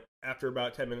moment after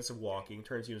about 10 minutes of walking,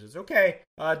 turns to you and says, okay,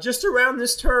 just around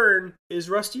this turn is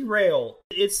Rusty Rail.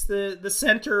 It's the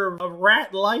center of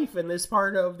rat life in this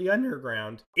part of the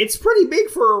underground. It's pretty big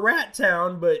for a rat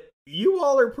town, but you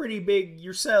all are pretty big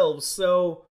yourselves,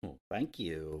 so Thank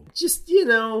you. Just,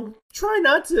 try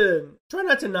not to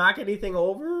knock anything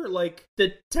over, like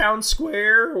the town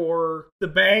square or the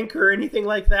bank or anything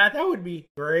like that. That would be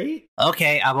great.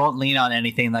 Okay, I won't lean on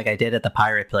anything like I did at the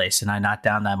pirate place, and I knocked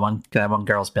down that one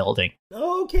girl's building.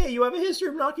 Okay, you have a history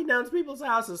of knocking down people's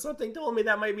houses. Something told me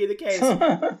that might be the case.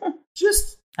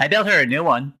 Just I built her a new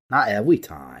one. Not every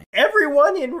time.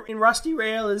 everyone in Rusty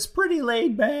Rail is pretty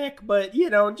laid back, but,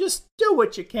 just do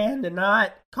what you can to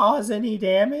not cause any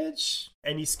damage.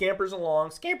 And he scampers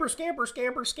along. Scamper, scamper,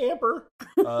 scamper, scamper.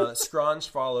 Scronge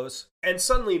follows. And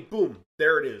suddenly, boom,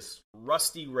 there it is.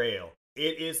 Rusty Rail.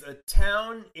 It is a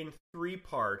town in 3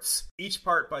 parts, each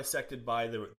part bisected by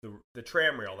the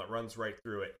tram rail that runs right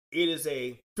through it. It is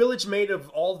a village made of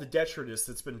all the detritus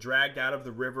that's been dragged out of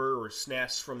the river or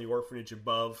snatched from the orphanage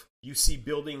above. You see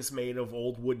buildings made of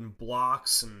old wooden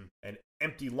blocks and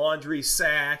empty laundry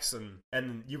sacks,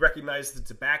 and you recognize the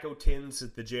tobacco tins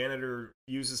that the janitor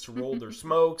uses to roll their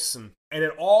smokes, and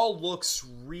it all looks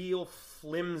real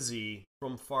flimsy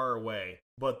from far away.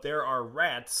 But there are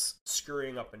rats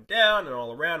scurrying up and down and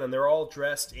all around, and they're all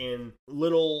dressed in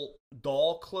little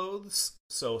doll clothes.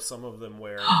 So some of them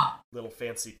wear little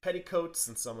fancy petticoats,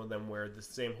 and some of them wear the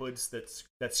same hoods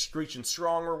that Screech and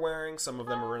Strong are wearing. Some of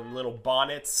them are in little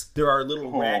bonnets. There are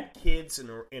little rat kids in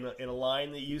a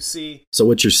line that you see. So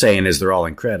what you're saying is they're all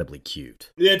incredibly cute.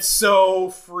 It's so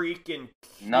freaking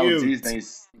cute. Now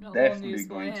Disney's No, definitely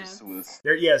newsboy going to hats. sue us.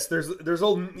 There's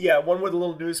one with a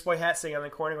little newsboy hat sitting on the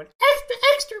corner going,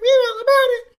 extra, read all about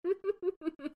it.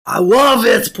 I love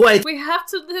this place. We have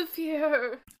to live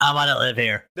here. I want to live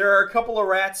here. There are a couple of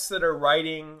rats that are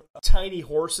riding tiny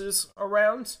horses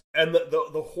around, and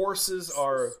the horses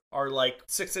are like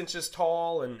 6 inches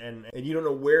tall, and you don't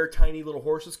know where tiny little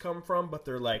horses come from, but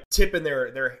they're like tipping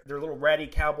their little ratty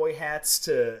cowboy hats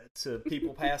to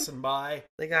people passing by.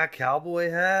 They got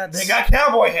cowboy hats. They got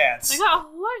cowboy hats. They got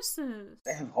horses.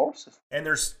 They have horses. And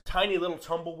there's tiny little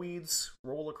tumbleweeds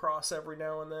roll across every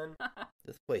now and then.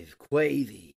 This place is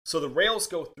crazy. So the rails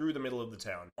go through the middle of the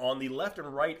town. On the left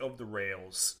and right of the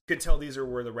rails, you can tell these are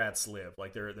where the rats live.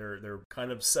 Like they're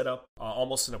kind of set up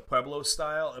almost in a Pueblo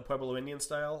Indian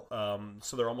style.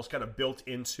 So they're almost kind of built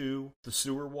into the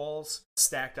sewer walls,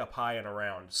 stacked up high and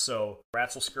around. So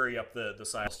rats will scurry up the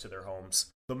sides to their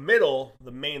homes. The middle,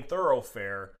 the main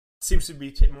thoroughfare, seems to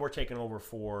be more taken over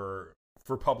for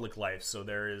public life. So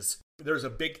there's a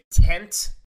big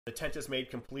tent. The tent is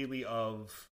made completely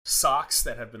of socks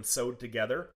that have been sewed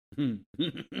together. So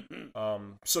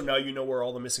now you know where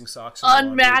all the missing socks are.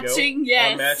 Unmatching,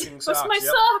 yes. Unmatching socks. That's my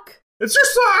yep. sock. It's your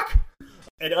sock.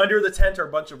 And under the tent are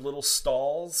a bunch of little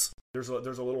stalls. There's a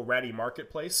little ratty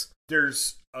marketplace.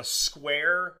 There's a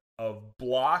square of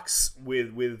blocks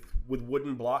with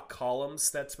wooden block columns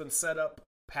that's been set up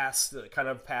past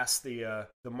the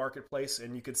marketplace,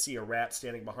 and you can see a rat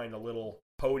standing behind a little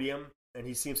podium, and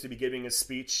he seems to be giving a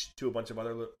speech to a bunch of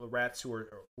other rats who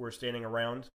are standing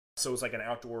around. So it's like an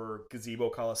outdoor gazebo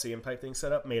coliseum type thing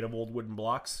set up, made of old wooden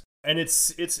blocks. And it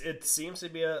seems to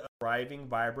be a thriving,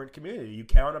 vibrant community. You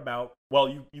count about, well,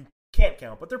 you can't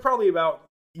count, but they're probably about,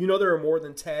 there are more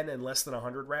than 10 and less than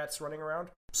 100 rats running around.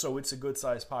 So it's a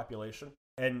good-sized population.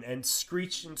 And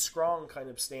Screech and Strong kind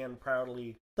of stand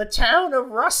proudly, the town of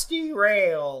Rusty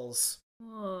Rails.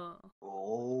 Whoa.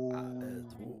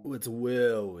 It's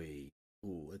willy.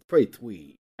 Ooh, it's pretty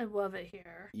sweet. I love it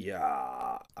here.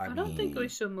 Yeah, I don't think we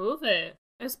should move it.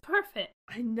 It's perfect.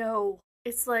 I know.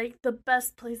 It's like the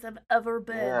best place I've ever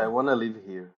been. Yeah, I want to live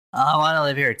here. I want to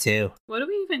live here too. What do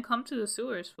we even come to the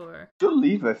sewers for? You'll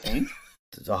leave, I think.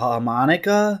 The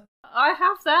harmonica? I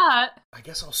have that. I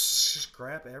guess I'll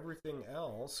scrap everything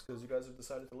else, because you guys have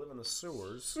decided to live in the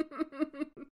sewers.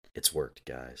 It's worked,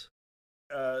 guys.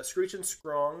 Screech and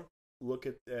Strong look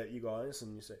at you guys,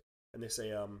 and they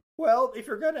say, well, if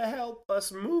you're going to help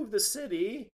us move the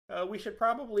city, we should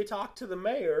probably talk to the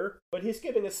mayor, but he's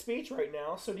giving a speech right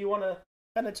now, so do you want to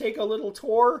kind of take a little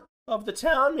tour of the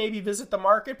town, maybe visit the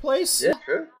marketplace? Yeah,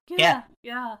 sure. Yeah.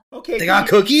 Okay. They got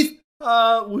cookies?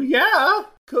 Well, yeah.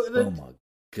 Oh my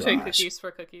Trade gosh. cookies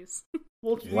for cookies.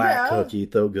 Well, Black cookie,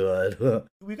 so good.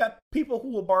 We got people who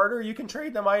will barter. You can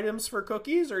trade them items for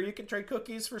cookies, or you can trade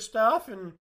cookies for stuff,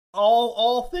 and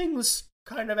all things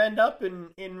kind of end up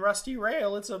in Rusty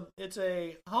Rail. It's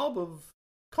a hub of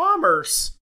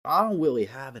commerce. I don't really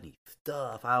have any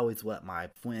stuff. I always let my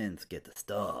friends get the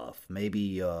stuff.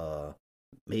 Maybe I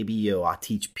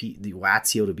teach the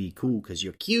Lazio to be cool because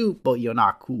you're cute, but you're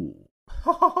not cool.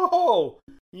 Oh,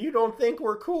 you don't think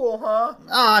we're cool, huh?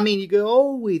 I mean, you could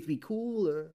always be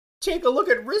cooler. Take a look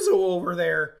at Rizzo over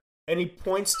there. And he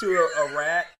points to a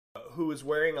rat who is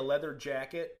wearing a leather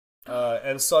jacket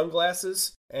and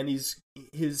sunglasses, and his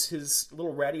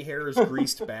little ratty hair is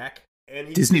greased back.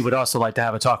 And Disney would also like to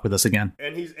have a talk with us again.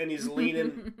 And he's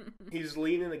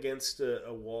leaning against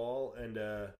a wall,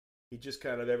 and he just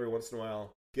kind of every once in a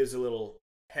while gives a little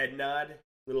head nod,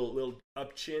 little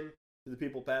up chin to the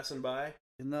people passing by.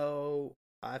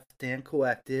 I stand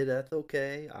corrected. That's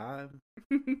okay.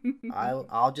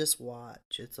 I'll just watch.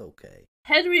 It's okay.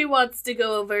 Henry wants to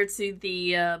go over to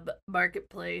the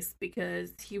marketplace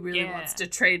because he really wants to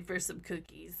trade for some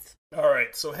cookies. All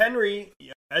right, so Henry,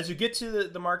 as you get to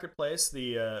the marketplace,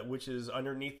 which is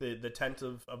underneath the tent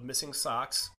of missing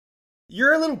socks,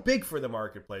 you're a little big for the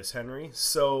marketplace, Henry.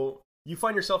 So you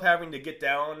find yourself having to get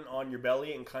down on your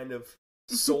belly and kind of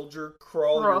soldier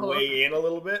crawl your way in a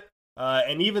little bit.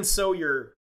 And even so, you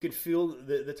could feel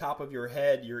the top of your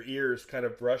head, your ears kind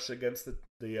of brush against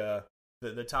the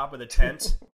top of the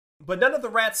tent. But none of the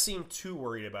rats seem too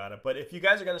worried about it. But if you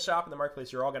guys are going to shop in the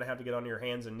marketplace, you're all going to have to get on your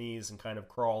hands and knees and kind of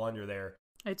crawl under there.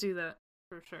 I do that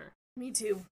for sure. Me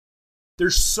too.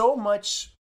 There's so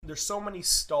many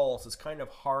stalls. It's kind of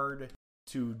hard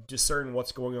to discern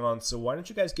what's going on. So why don't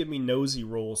you guys give me nosy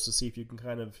rolls to see if you can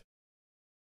kind of.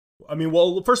 I mean,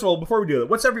 well, first of all, before we do that,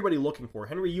 what's everybody looking for?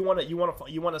 Henry, you want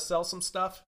to sell some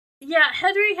stuff? Yeah,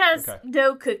 Henry has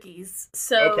no cookies,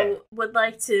 so would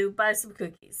like to buy some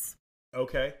cookies.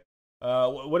 Okay.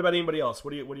 What about anybody else?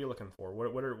 What are you looking for?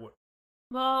 What?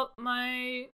 Well,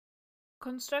 my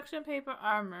construction paper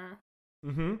armor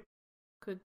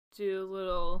could do a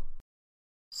little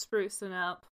sprucing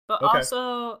up, but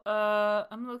also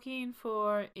I'm looking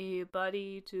for a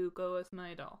buddy to go with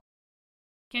my doll.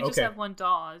 Can't just have one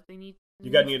doll. You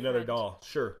gotta need another doll.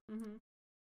 Sure. Mm-hmm.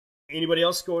 Anybody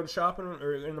else going shopping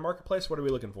or in the marketplace? What are we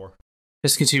looking for?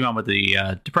 Just continue on with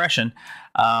the depression.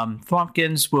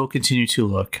 Thwompkins will continue to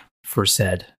look for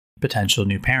said potential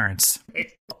new parents.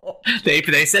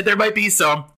 They said there might be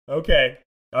some. Okay.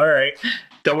 All right.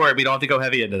 Don't worry, we don't have to go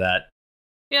heavy into that.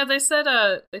 Yeah, they said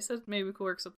maybe we could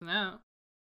work something out.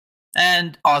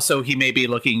 And also, he may be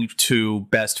looking to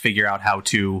best figure out how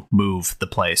to move the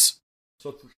place.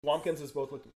 So Thwompkins is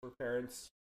both looking for parents.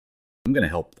 I'm going to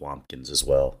help Thwompkins as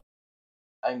well.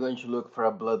 I'm going to look for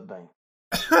a blood bank.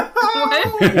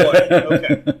 What?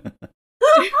 Okay.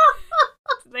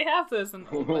 They have those in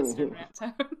old Western rat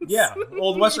towns. Yeah,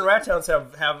 old Western rat towns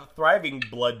have thriving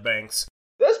blood banks.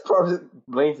 There's probably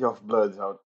plenty of blood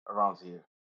out around here.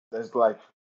 There's like.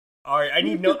 All right,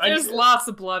 There's lots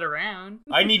of blood around.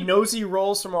 I need nosy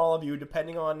rolls from all of you,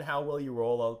 depending on how well you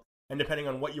roll, and depending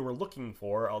on what you were looking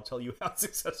for, I'll tell you how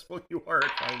successful you are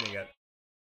at finding it.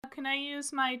 Can I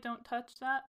use my don't touch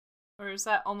that? Or is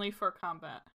that only for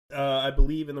combat? I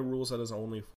believe in the rules that is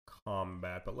only for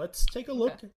combat, but let's take a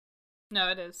look. Okay. No,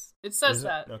 it is. It says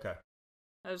that. Okay.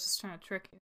 I was just trying to trick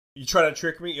you. You trying to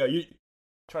trick me? You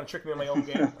trying to trick me in my own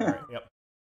game? All right, yep.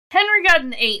 Henry got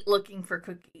an 8 looking for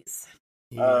cookies.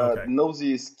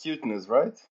 Nosy is cuteness,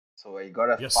 right? So I got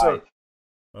a 5. Sir.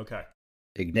 Okay.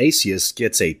 Ignatius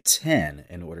gets a 10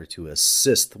 in order to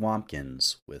assist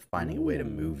Thwompkins with finding a way to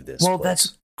move this Well, place.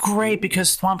 that's great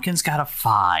because Thwompkins got a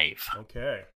 5.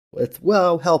 Okay. With,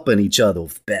 helping each other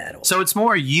with battle. So it's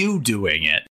more you doing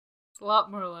it. It's a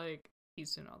lot more like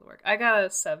he's doing all the work. I got a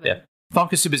 7. Yeah.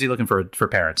 Thwompkins too busy looking for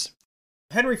parents.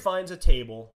 Henry finds a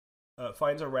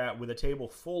rat with a table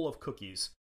full of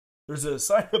cookies. There's a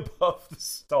sign above the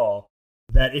stall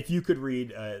that, if you could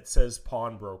read, it says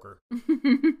pawnbroker.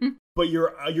 But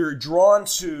you're drawn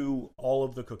to all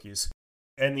of the cookies,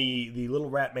 and the little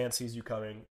rat man sees you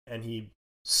coming, and he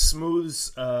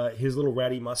smooths his little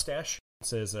ratty mustache. And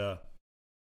says,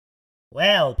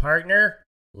 "Well, partner,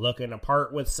 looking to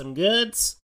part with some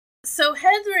goods?" So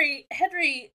Henry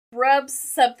rubs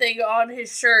something on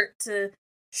his shirt to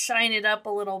shine it up a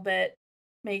little bit,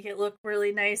 make it look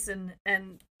really nice and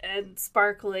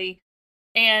sparkly,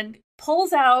 and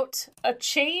pulls out a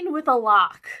chain with a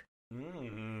lock.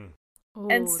 Mm-hmm. Ooh,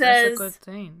 and that's says, a good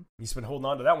thing. He's been holding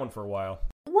on to that one for a while.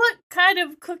 "What kind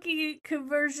of cookie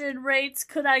conversion rates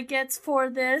could I get for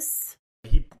this?"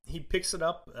 He picks it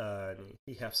up,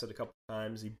 he hefts it a couple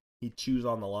times, he chews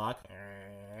on the lock,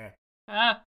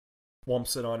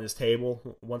 whumps it on his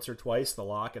table once or twice, the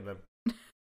lock, and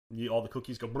then all the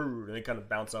cookies go brrr, and they kind of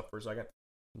bounce up for a second.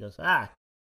 He goes,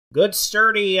 good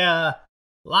sturdy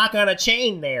lock on a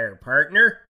chain there,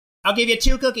 partner. I'll give you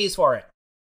 2 cookies for it.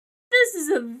 This is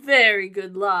a very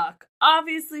good lock.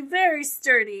 Obviously very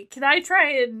sturdy. Can I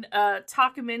try and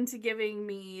talk him into giving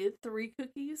me 3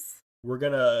 cookies? We're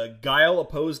gonna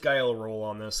opposed guile roll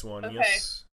on this one, Okay.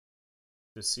 yes.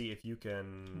 To see if you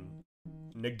can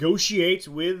negotiate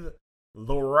with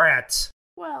the rat.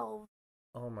 12.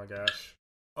 Oh my gosh.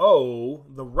 O,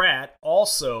 the rat,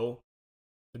 also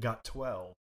got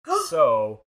 12.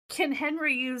 So, Can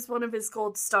Henry use one of his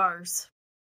gold stars?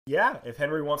 yeah, if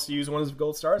Henry wants to use one of his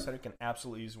gold stars, Henry can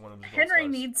absolutely use one of his gold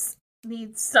Henry stars.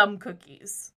 needs some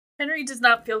cookies. Henry does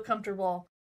not feel comfortable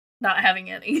not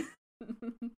having any.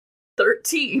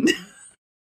 13.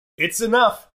 It's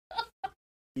enough.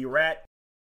 The rat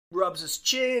rubs his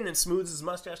chin and smooths his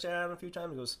mustache down a few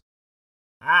times and goes,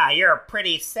 you're a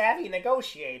pretty savvy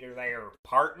negotiator there,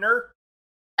 partner.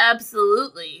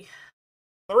 Absolutely.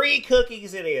 3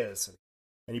 cookies it is.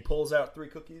 And he pulls out 3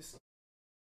 cookies.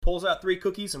 Pulls out 3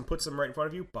 cookies and puts them right in front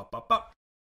of you. Bop, bop, bop.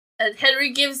 And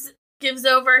Henry gives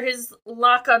over his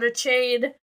lock on a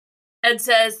chain and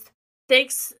says,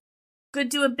 "Thanks. Good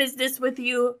doing business with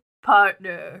you,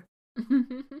 partner."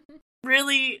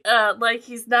 Really, like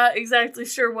he's not exactly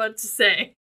sure what to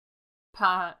say.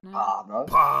 Partner.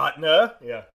 Partner.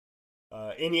 Yeah.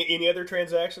 Any other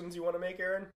transactions you want to make,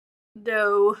 Aaron?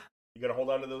 No. You gonna hold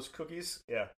on to those cookies?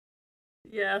 Yeah.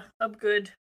 Yeah, I'm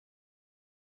good.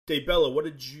 Daybella, what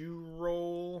did you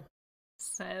roll?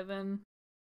 7.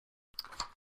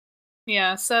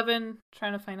 Yeah, 7.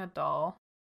 Trying to find a doll.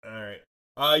 Alright.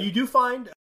 You do find,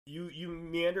 you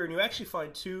meander, and you actually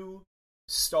find 2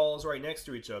 stalls right next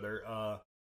to each other.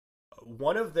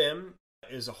 One of them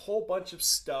is a whole bunch of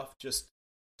stuff just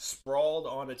sprawled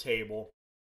on a table.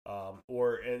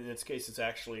 Or in this case, it's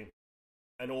actually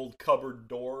an old cupboard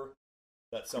door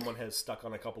that someone has stuck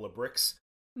on a couple of bricks.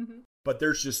 Mm-hmm. But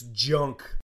there's just junk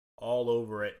all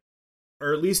over it.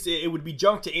 Or at least it would be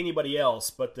junk to anybody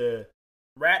else, but the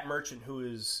rat merchant who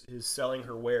is selling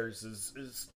her wares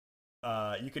is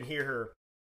you can hear her,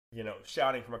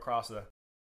 shouting from across the...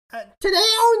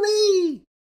 Today only!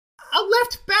 A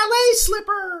left ballet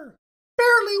slipper!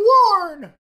 Barely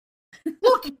worn!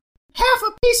 Look! Half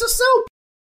a piece of soap!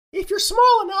 If you're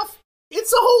small enough,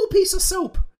 it's a whole piece of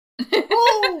soap!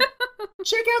 Oh!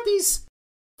 Check out these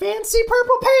fancy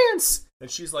purple pants! And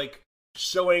she's like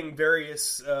showing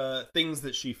various things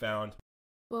that she found.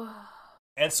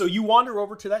 And so you wander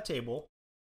over to that table,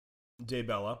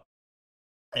 Daybella,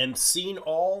 and seen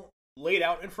all laid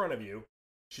out in front of you.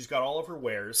 She's got all of her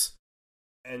wares,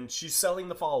 and she's selling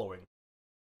the following.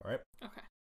 All right? Okay.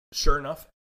 Sure enough,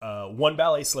 1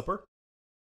 ballet slipper,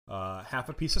 half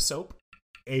a piece of soap,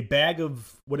 a bag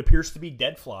of what appears to be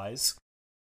dead flies,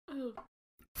 Ooh.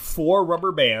 4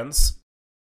 rubber bands,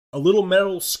 a little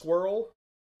metal squirrel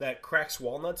that cracks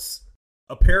walnuts,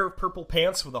 a pair of purple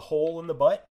pants with a hole in the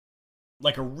butt,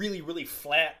 like a really, really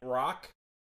flat rock,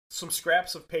 some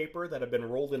scraps of paper that have been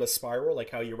rolled in a spiral,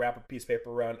 like how you wrap a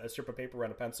strip of paper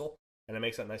around a pencil, and it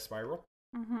makes that nice spiral.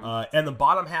 Mm-hmm. And the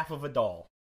bottom half of a doll.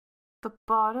 The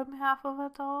bottom half of a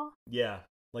doll? Yeah,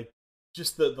 like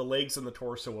just the legs and the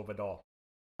torso of a doll.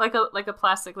 Like a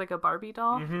plastic, like a Barbie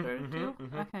doll? Mhm, Or mhm, two?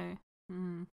 mhm. Okay.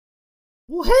 Mm.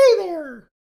 Well, hey there,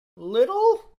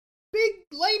 little big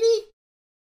lady.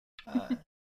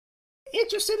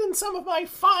 Interested in some of my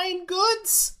fine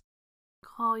goods?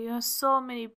 Oh, you have so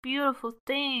many beautiful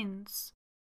things.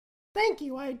 Thank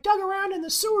you. I dug around in the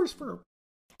sewers for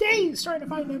days trying to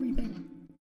find everything.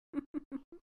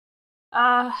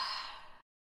 How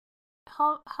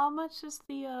much is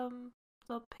the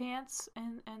pants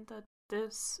and the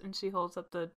this? And she holds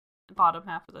up the bottom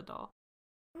half of the doll.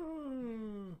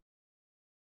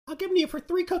 I'll give them to you for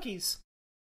 3 cookies.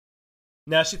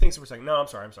 Now she thinks for a second. No, I'm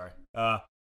sorry.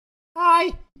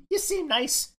 Hi, you seem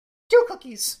nice. 2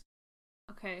 cookies.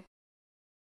 Okay.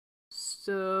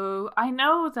 So I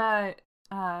know that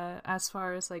as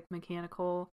far as like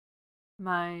mechanical,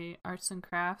 my arts and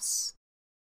crafts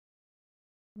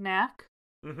knack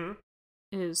Mm-hmm.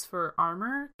 is for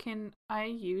armor. Can I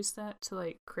use that to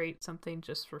like create something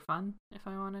just for fun if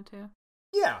I wanted to?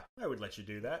 Yeah, I would let you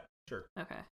do that. Sure.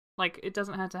 Okay. Like it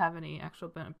doesn't have to have any actual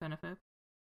benefit.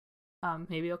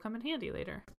 Maybe it'll come in handy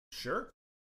later. Sure.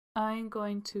 I'm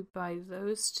going to buy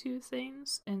those 2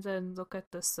 things and then look at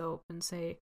the soap and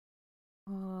say,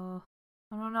 I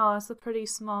don't know, that's a pretty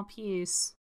small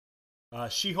piece.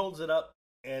 She holds it up,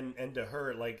 and to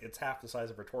her, like, it's half the size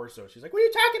of her torso. She's like, what are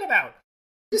you talking about?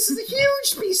 This is a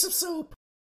huge piece of soap.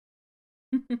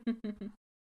 I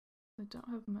don't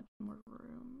have much more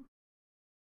room.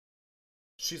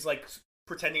 She's, like,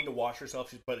 pretending to wash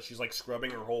herself, but she's, like,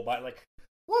 scrubbing her whole body, like,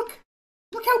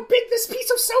 Look how big this piece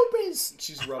of soap is.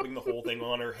 she's rubbing the whole thing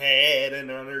on her head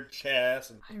and on her chest.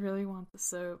 And... I really want the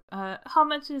soap. How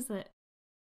much is it?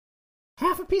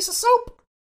 Half a piece of soap,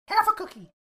 half a cookie.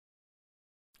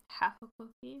 Half a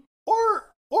cookie?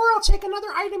 Or I'll take another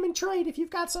item in trade if you've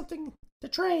got something to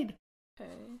trade.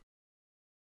 Okay.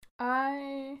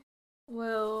 I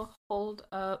will hold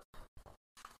up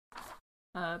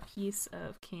a piece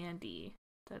of candy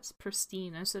that's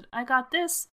pristine. I said, I got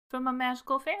this from a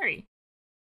magical fairy.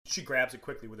 She grabs it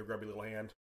quickly with her grubby little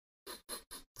hand,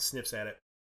 sniffs at it.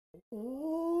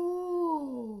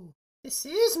 Oh, this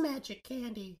is magic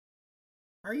candy.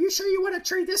 Are you sure you want to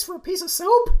trade this for a piece of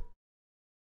soap?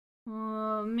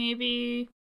 Maybe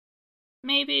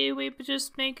we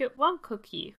just make it one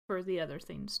cookie for the other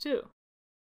things too.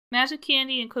 Magic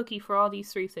candy and cookie for all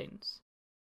these 3 things.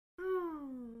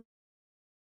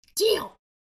 Deal.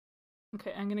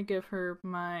 Okay, I'm gonna give her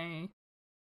my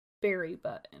berry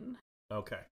button.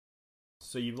 Okay.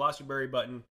 So you've lost your berry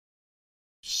button.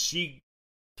 She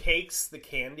takes the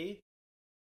candy,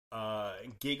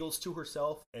 giggles to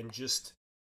herself, and just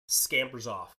scampers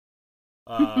off.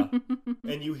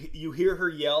 And you hear her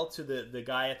yell to the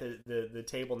guy at the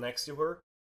table next to her.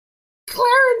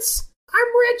 Clarence,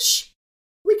 I'm rich.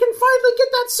 We can finally get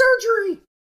that surgery.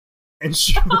 And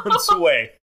she runs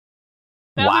away.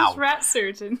 That Wow. was rat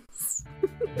surgeons.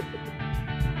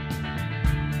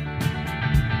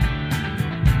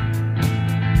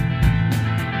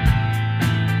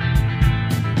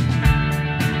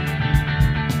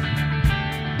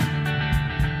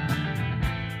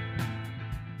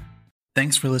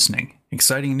 Thanks for listening.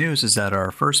 Exciting news is that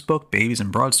our first book, Babies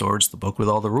and Broadswords, the book with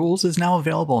all the rules, is now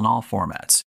available in all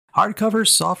formats. Hardcover,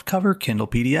 softcover, Kindle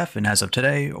PDF, and as of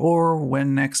today, or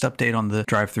when next update on the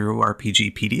drive-thru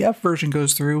RPG PDF version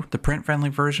goes through, the print-friendly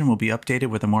version will be updated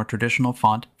with a more traditional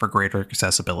font for greater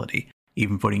accessibility.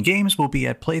 Even Footing Games will be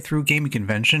at Playthrough Gaming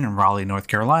Convention in Raleigh, North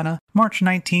Carolina, March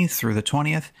 19th through the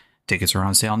 20th. Tickets are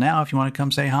on sale now if you want to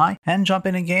come say hi and jump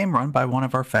in a game run by one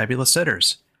of our fabulous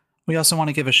sitters. We also want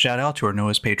to give a shout out to our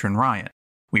newest patron, Ryan.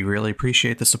 We really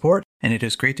appreciate the support, and it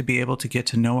is great to be able to get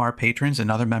to know our patrons and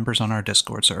other members on our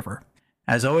Discord server.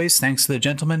 As always, thanks to the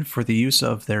gentlemen for the use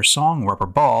of their song Rubber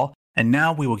Ball, and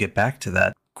now we will get back to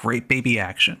that great baby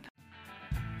action.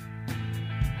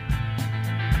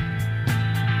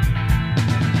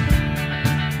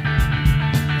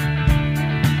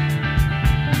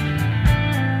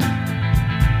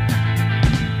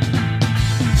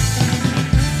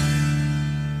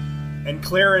 And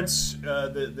Clarence,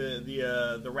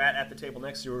 the rat at the table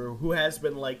next to her, who has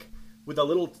been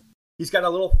he's got a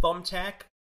little thumbtack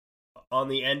on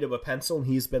the end of a pencil, and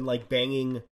he's been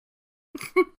banging,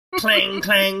 clang,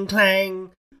 clang,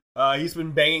 clang. He's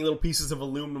been banging little pieces of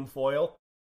aluminum foil.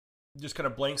 Just kind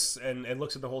of blinks and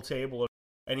looks at the whole table,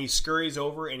 and he scurries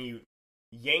over and he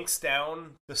yanks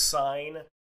down the sign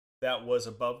that was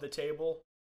above the table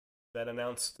that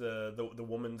announced the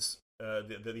woman's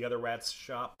the other rat's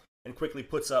shop, and quickly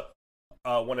puts up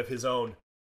one of his own.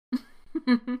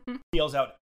 He yells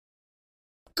out,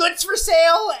 Goods for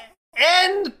sale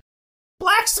and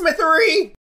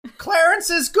blacksmithery.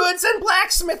 Clarence's Goods and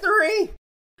Blacksmithery.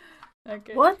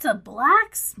 Okay. What's a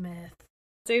blacksmith?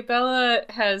 Daybella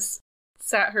has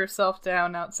sat herself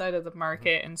down outside of the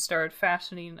market and started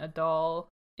fashioning a doll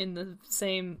in the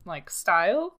same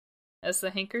style as the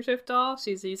handkerchief doll.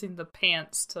 She's using the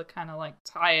pants to kind of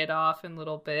tie it off in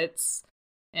little bits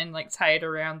and tie it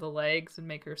around the legs and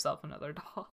make herself another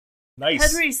doll.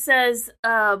 nice. Henry says,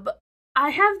 I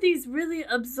have these really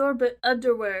absorbent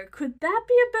underwear. Could that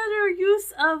be a better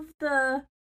use of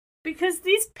because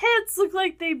these pants look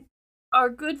like they are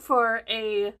good for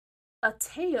a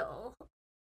tail.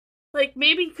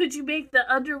 Maybe could you make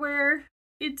the underwear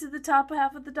into the top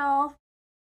half of the doll?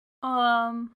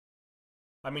 I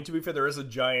mean, to be fair, there is a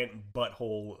giant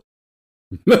butthole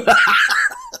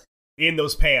in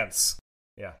those pants.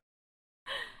 Yeah.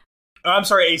 I'm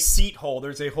sorry, a seat hole.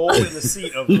 There's a hole in the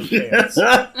seat of those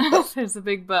pants. There's a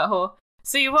big butthole.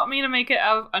 So you want me to make it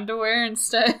out of underwear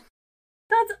instead?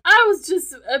 I was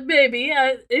just, maybe,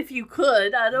 if you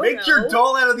could, I don't know. Make your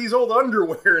doll out of these old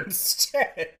underwear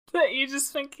instead. That you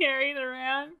just been carrying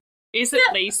around? Is it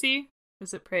lacy?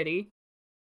 Is it pretty?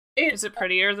 Is it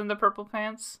prettier than the purple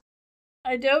pants?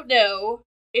 I don't know.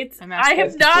 I'm I asking.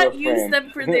 have That's not for a used friend.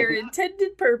 them for their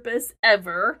intended purpose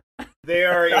ever. They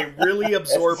are a really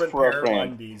absorbent for a pair of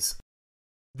friend. undies.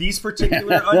 These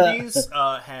particular undies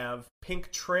have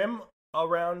pink trim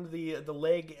around the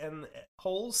leg and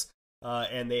holes,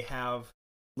 and they have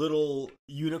little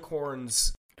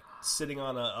unicorns sitting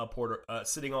on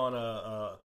sitting on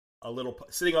little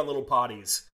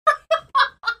potties,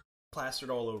 plastered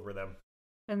all over them.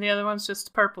 And the other one's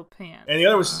just purple pants. And the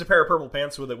other was just a pair of purple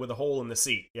pants with a hole in the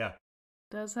seat. Yeah.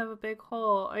 Does have a big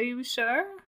hole. Are you sure?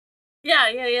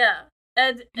 Yeah.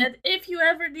 And if you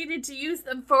ever needed to use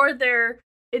them for their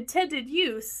intended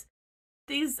use,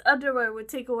 these underwear would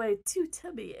take away 2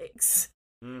 tummy aches.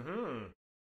 Mm-hmm.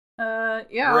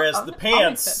 Yeah. Whereas I'll the make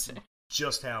pants that change.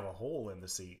 just have a hole in the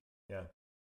seat. Yeah.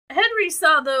 Henry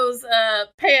saw those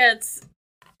pants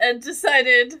and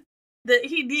decided that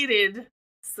he needed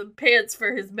some pants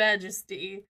for his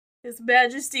majesty. His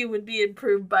majesty would be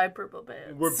improved by purple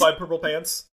pants. We're by purple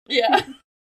pants? Yeah.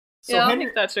 So yeah, I Henry,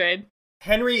 think that's right.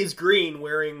 Henry is green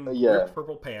wearing Yeah. ripped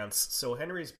purple pants. So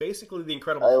Henry's basically the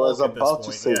Incredible I Hulk was at this about to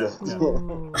point. say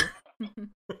that.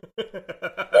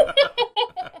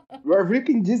 We're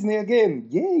ripping Disney again.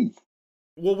 Yay!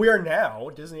 Well, we are now.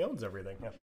 Disney owns everything. Yeah.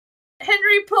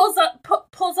 Henry pulls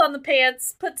on the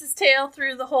pants, puts his tail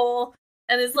through the hole,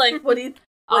 and is like, "What do you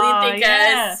think,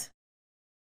 guys?"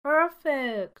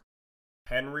 Perfect.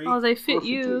 Henry, Oh, they fit Perfect.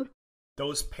 you.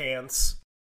 those pants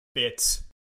fit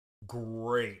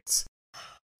great.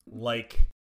 Like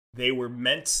they were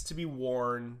meant to be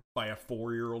worn by a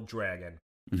 4-year-old dragon.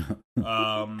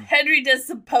 Henry does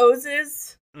some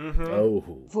poses. Mhm.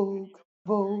 Oh.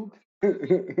 Vogue.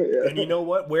 And you know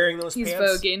what? Wearing those He's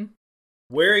pants, voguing.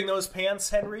 wearing those pants,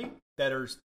 Henry, that are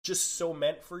just so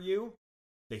meant for you,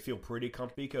 they feel pretty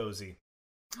comfy cozy.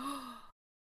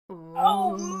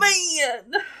 Oh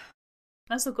man!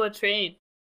 That's a good trade.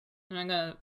 And I'm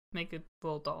gonna make a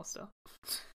little doll still.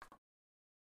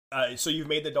 So you've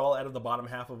made the doll out of the bottom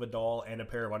half of a doll and a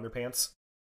pair of underpants?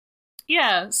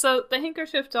 Yeah, so the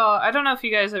handkerchief doll, I don't know if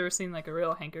you guys ever seen like a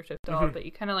real handkerchief doll, Mhm. but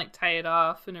you kind of like tie it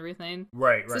off and everything.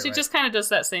 Right, So she just kind of does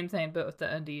that same thing, but with the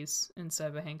undies instead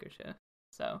of a handkerchief.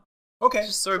 So Okay.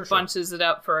 just sort of sure. bunches it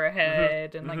up for her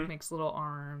head and like mhm. makes little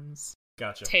arms.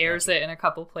 Gotcha. Tears gotcha. it in a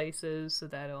couple places so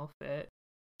that it'll fit.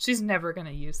 She's never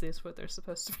gonna use these what they're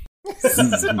supposed to be.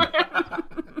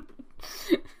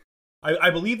 I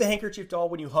believe the handkerchief doll,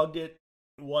 when you hugged it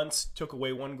once, took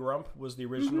away 1 grump, was the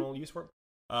original use for it.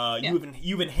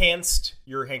 You've enhanced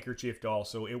your handkerchief doll,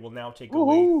 so it will now take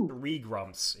away Woohoo. 3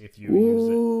 grumps if you use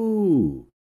it. Ooh.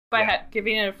 By Yeah.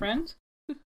 giving it a friend?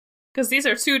 Because these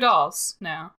are 2 dolls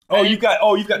now. Oh, you've got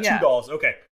Yeah. 2 dolls.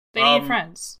 Okay. They need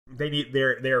friends.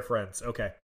 They're friends.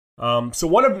 Okay. So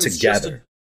one of them is Together.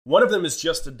 one of them is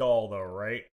just a doll, though,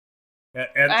 right?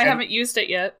 I haven't used it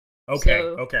yet. Okay.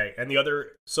 so- Okay. And the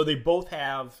other, so they both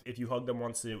have. If you hug them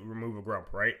once, they remove a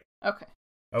grump, right? Okay.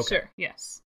 Okay. Sure,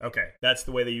 yes. Okay. That's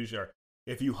the way they usually are.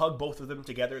 If you hug both of them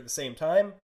together at the same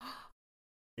time,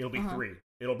 it'll be 3.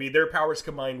 It'll be their powers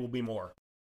combined will be more.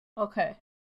 Okay.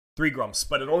 3 grumps,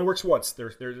 but it only works once.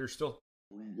 They're still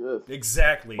Yes.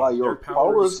 exactly By their your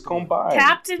powers combined.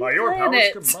 Captain By your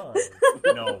Planet. powers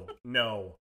combined.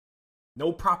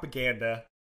 No propaganda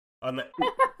on the.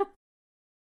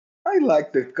 I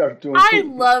like the cartoon. I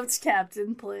loved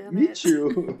Captain Planet. Me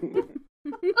too.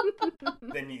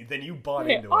 Then you bought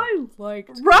Okay, into it. I liked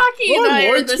Rocky and I I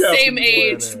are liked the Captain same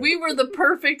age. Planet. We were the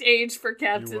perfect age for You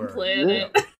Captain were.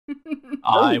 Planet.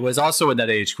 I was also in that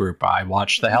age group. I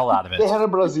watched the hell out of They it. had a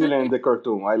Brazilian in the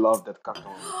cartoon. I love that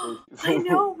cartoon. I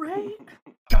know, right?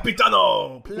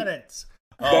 Capitano Planet.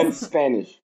 That's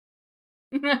Spanish.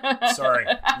 Sorry,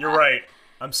 you're right.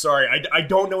 I'm sorry. I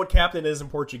don't know what captain is in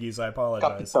Portuguese. I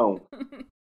apologize. Capitão.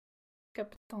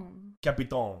 Capitan.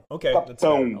 Capitan. Okay, that's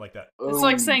good. I like that. It's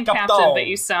like saying Captain. captain, but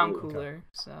you sound Okay. cooler.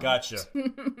 So. Gotcha.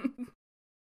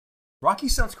 Rocky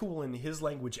sounds cool in his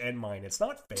language and mine. It's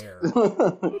not fair.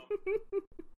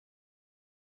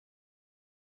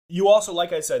 You also,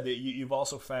 like I said, that you've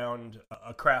also found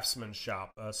a craftsman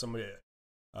shop. Somebody,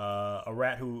 a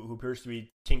rat who appears to be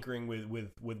tinkering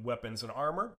with weapons and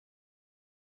armor.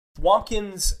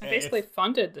 Thwompkins. I basically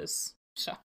funded this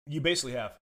show. You basically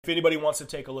have. If anybody wants to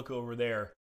take a look over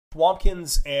there,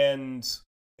 Thwompkins and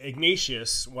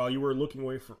Ignatius, while you were looking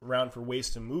around for ways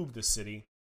to move the city,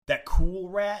 that cool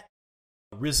rat,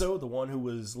 Rizzo, the one who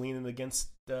was leaning against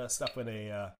stuff in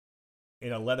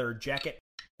a leather jacket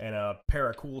and a pair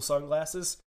of cool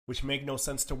sunglasses, which make no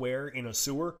sense to wear in a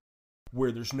sewer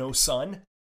where there's no sun.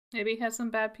 Maybe he has some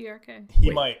bad PRK. He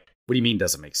Wait. might. What do you mean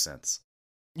doesn't make sense?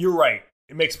 You're right.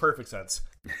 It makes perfect sense.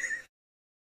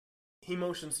 He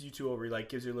motions you two over. He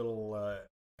gives you a little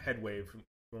head wave.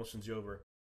 Motions you over.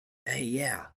 Hey,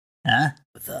 yeah. Huh?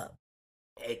 What's up?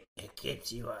 Hey,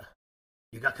 kids, you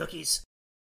got cookies?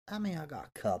 I mean, I got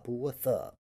a couple. What's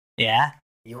up? Yeah?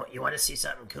 You want to see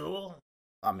something cool?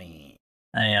 I mean,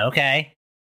 Okay.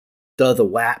 does the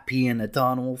white pee in the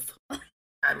tunnels?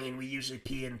 I mean, we usually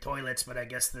pee in toilets, but I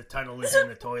guess the tunnel is in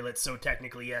the toilet, so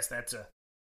technically, yes, that's a...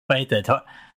 Wait, the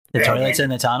Yeah, toilet's and-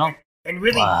 in the tunnel? And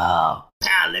really, Wow.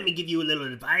 pal, let me give you a little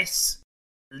advice.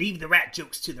 Leave the rat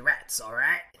jokes to the rats,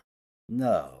 alright?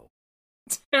 No,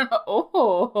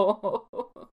 Oh.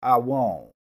 I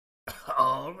won't.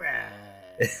 Alright.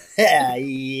 yeah.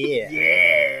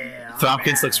 Yeah.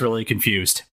 Thwompkins looks really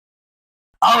confused.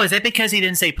 Oh, is it because he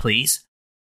didn't say please?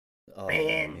 Oh,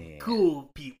 Man, cool,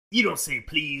 Pete. You don't say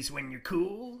please when you're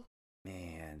cool.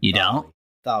 Man, You don't?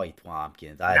 Sorry,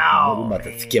 Tompkins. No, We must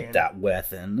have man. skipped that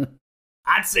lesson.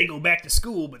 I'd say go back to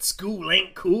school, but school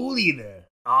ain't cool either.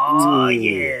 Oh, Ooh.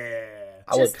 yeah.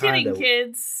 I would Just kidding, kinda-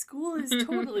 kids. School is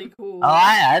totally cool. Oh,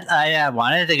 I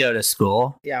wanted to go to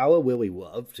school. Yeah, I would really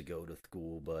love to go to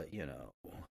school, but, you know,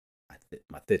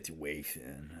 my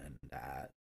situation and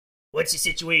that. What's your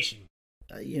situation?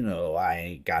 You know, I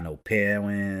ain't got no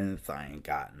parents. I ain't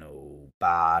got no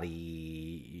body.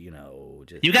 You know,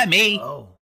 just You got me.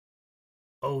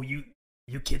 Oh, you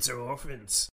kids are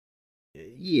orphans.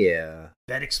 Yeah.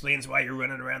 That explains why you're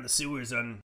running around the sewers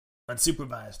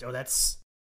unsupervised.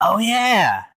 Oh,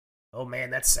 yeah. Oh man,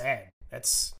 that's sad.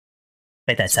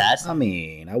 Wait, that's sad? I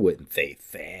mean, I wouldn't say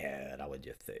sad. I would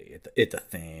just say it's a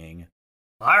thing.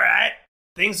 All right.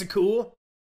 Things are cool.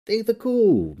 Things are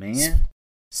cool, man.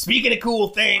 Speaking of cool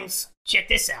things, check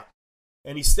this out.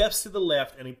 And he steps to the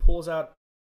left and he pulls out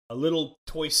a little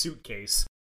toy suitcase,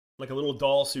 like a little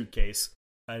doll suitcase,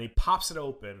 and he pops it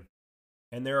open.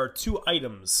 And there are 2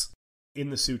 items in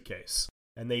the suitcase.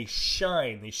 And they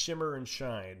shimmer and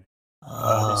shine.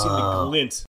 They seem to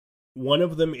glint. One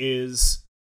of them is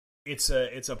it's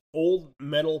a old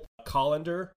metal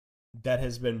colander that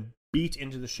has been beat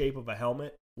into the shape of a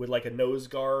helmet with like a nose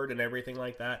guard and everything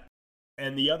like that.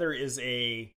 And the other is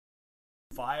a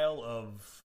vial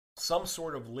of some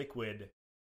sort of liquid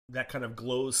that kind of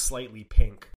glows slightly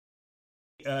pink.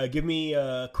 Give me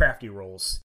crafty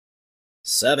rolls.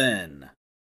 7.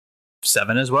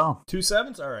 7 as well. 2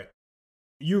 sevens? All right.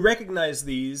 You recognize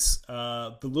these.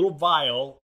 The little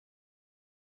vial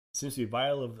seems to be a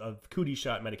vial of cootie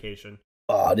shot medication.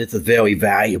 Oh, this is very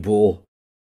valuable.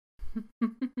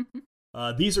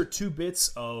 These are 2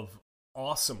 bits of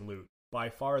awesome loot. By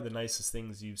far the nicest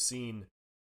things you've seen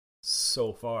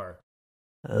so far.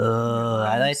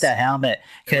 I like that helmet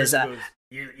because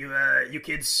You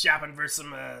kids shopping for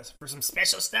some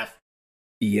special stuff?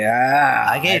 Yeah.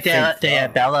 I gave think so.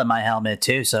 Bella my helmet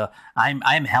too, so I'm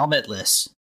helmetless.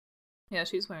 Yeah,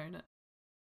 she's wearing it.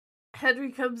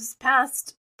 Henry comes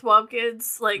past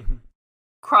Thwompkins, like,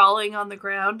 crawling on the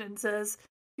ground and says,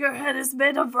 "Your head is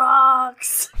made of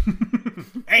rocks."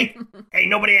 Hey,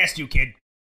 nobody asked you, kid.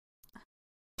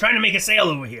 Trying to make a sale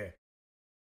over here.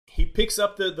 He picks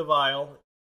up the vial,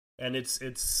 and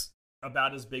it's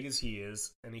about as big as he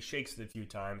is, and he shakes it a few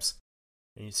times.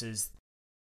 And he says,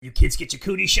 "You kids get your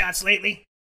cootie shots lately?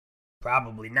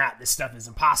 Probably not. This stuff is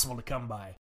impossible to come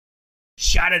by.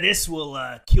 Shot of this will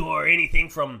cure anything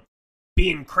from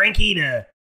being cranky to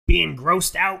being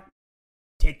grossed out.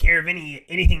 Take care of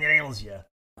anything that ails you.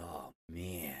 Oh,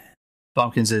 man.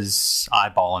 Bumpkins is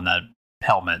eyeballing that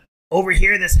helmet. Over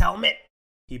here, this helmet."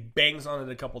 He bangs on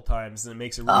it a couple times, and it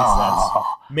makes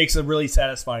a really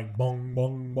satisfying bong,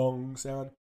 bong, bong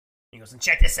sound. He goes, "And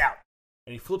check this out."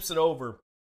 And he flips it over,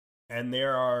 and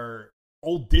there are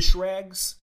old dish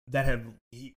rags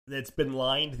that's been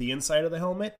lined the inside of the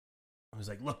helmet. I was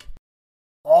like, "Look,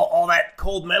 all that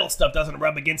cold metal stuff doesn't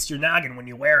rub against your noggin when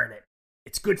you're wearing it.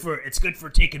 It's good for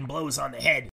taking blows on the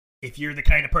head if you're the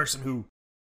kind of person who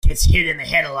gets hit in the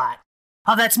head a lot."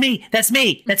 Oh, that's me! That's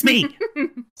me! That's me!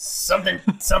 Something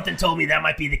told me that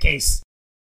might be the case.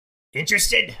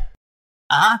 Interested?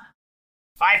 Uh-huh.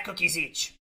 5 cookies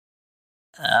each.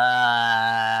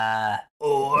 Huh?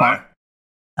 Or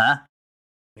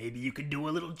maybe you could do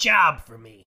a little job for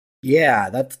me.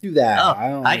 Yeah, let's do that.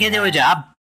 Oh, I can do a job.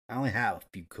 I only have a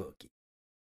few cookies.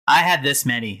 I have this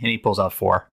many, and he pulls out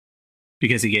 4.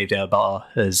 Because he gave Bella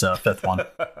his 5th one.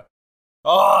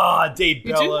 Oh, Daybella.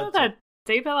 You do know that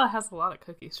Daybella has a lot of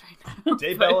cookies right now.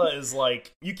 Daybella is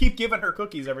like, you keep giving her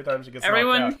cookies every time she gets knocked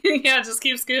Everyone, out. yeah, just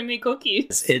keeps giving me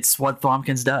cookies. It's what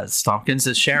Thwompkins does. Thwompkins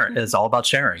is all about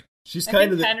sharing. She's I kind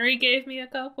think of the Henry gave me a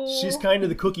couple. she's kind of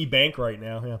the cookie bank right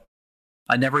now. Yeah.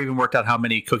 I never even worked out how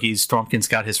many cookies Thwompkins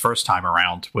got his first time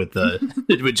around with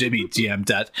with Jimmy GM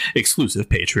that exclusive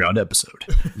Patreon episode.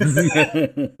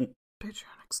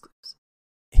 Patreon exclusive.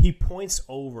 He points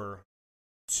over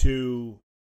to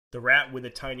the rat with a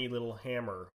tiny little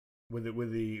hammer with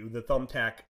the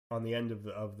thumbtack on the end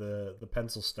of the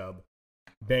pencil stub,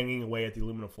 banging away at the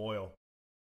aluminum foil.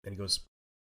 And he goes,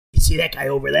 You see that guy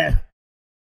over there?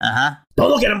 Uh-huh. Don't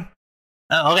look at him.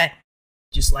 Oh, okay.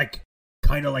 Just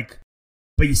kind of like,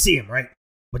 but you see him, right?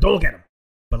 But don't look at him.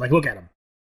 But look at him.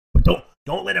 But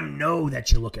don't let him know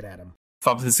that you're looking at him.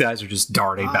 These guys are just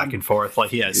darting back and forth like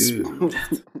he has. Dude.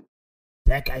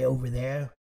 That guy over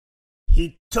there,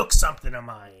 he took something of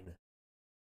mine,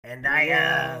 and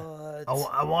I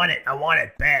want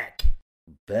it back.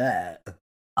 Bet.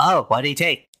 Oh, what did he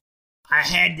take? I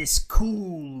had this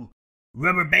cool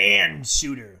rubber band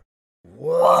shooter.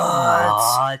 What?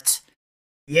 What?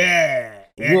 Yeah,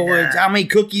 And, How many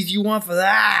cookies you want for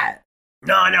that?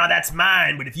 No, that's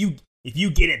mine. But if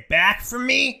you get it back from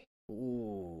me,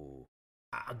 Ooh,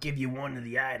 I'll give you one of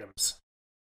the items.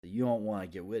 you don't want to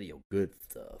get rid of your good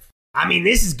stuff. I mean,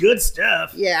 this is good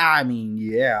stuff. Yeah,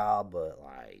 but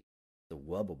like the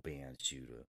rubber band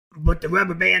shooter. But the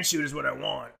rubber band shooter is what I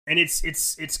want, and it's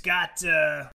got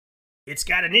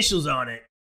initials on it.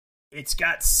 It's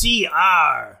got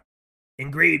CR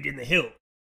engraved in the hilt.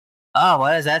 Oh,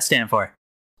 what does that stand for?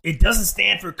 It doesn't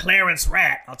stand for Clarence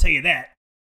Rat, I'll tell you that.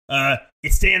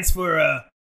 It stands for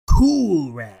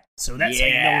Cool Rat. So that's how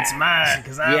you know it's mine,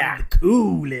 because I'm the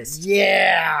coolest.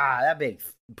 Yeah, that makes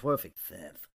perfect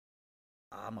sense.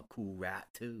 I'm a cool rat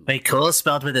too. Wait, cool is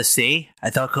spelled with a C? I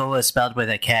thought cool was spelled with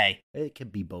a K. It can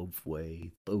be both ways.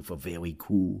 Both are very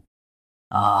cool.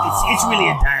 Oh. It's really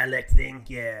a dialect thing.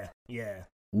 Yeah.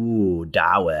 Ooh,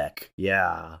 dialect.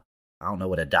 Yeah. I don't know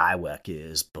what a dialect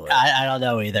is, but I don't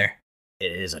know either.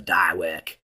 it is a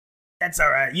dialect. That's all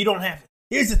right. You don't have.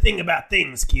 Here's the thing about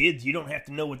things, kids. You don't have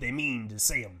to know what they mean to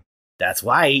say them. That's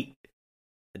right.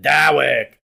 A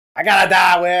dialect. I got a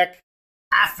dialect.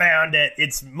 I found that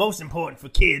it's most important for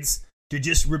kids to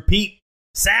just repeat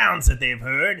sounds that they've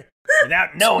heard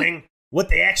without knowing what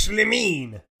they actually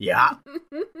mean. Yeah,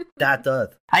 that does.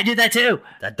 I did that too.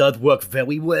 That does work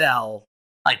very well.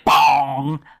 Like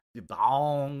bong.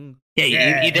 Bong. Yeah,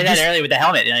 Yeah, you did that just- earlier with the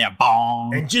helmet. Yeah,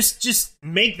 bong. And just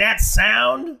make that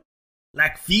sound,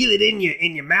 like feel it in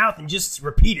your mouth, and just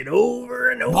repeat it over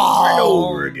and over and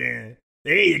over again.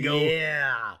 There you go.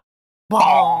 Yeah.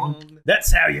 Bong.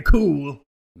 That's how you're cool.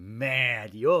 Man,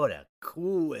 you're the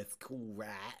coolest cool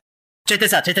rat. Check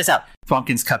this out.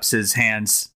 Thwompkins cups his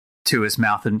hands to his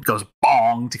mouth and goes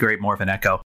bong to create more of an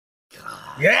echo.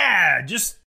 Yeah,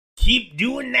 just keep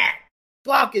doing that.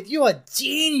 Bucket, you're a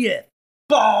genius.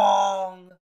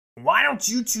 Bong. Why don't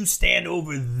you two stand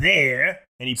over there?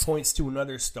 And he points to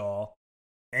another stall,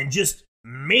 and just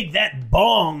make that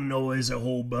bong noise a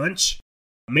whole bunch.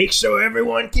 Make sure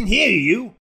everyone can hear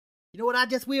you. You know what I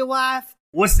just realized?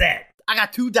 What's that? I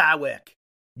got two dialect.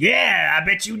 Yeah, I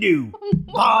bet you do.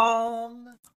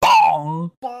 Bong.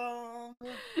 Bong. Bong.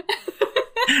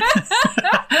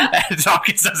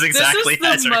 Thwompkins does exactly this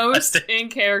is as the most requested. in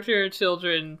character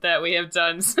children that we have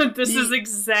done. So this is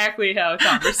exactly how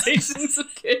conversations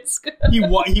with kids go.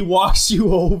 He walks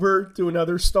you over to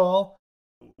another stall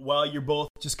while you're both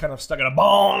just kind of stuck in a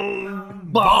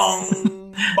bong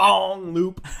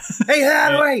loop. Hey,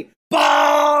 Henry.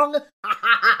 Bong.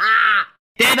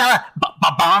 Dana,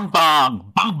 bong,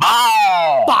 bong, bong, bong.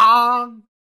 Bong.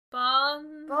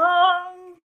 Bong. Bong.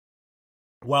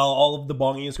 While all of the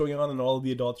bonging is going on and all of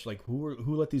the adults are like, who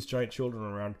let these giant children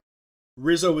around?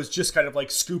 Rizzo is just kind of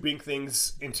like scooping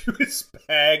things into his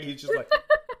bag. He's just like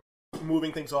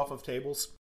moving things off of tables.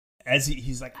 As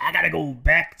he's like, I gotta go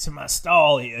back to my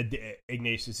stall,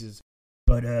 Ignatius is.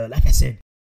 But like I said,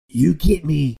 you get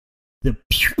me the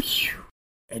pew pew,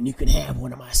 and you can have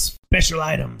one of my special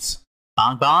items.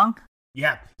 Bong, bong?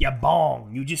 Yeah,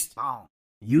 bong. You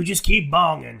just keep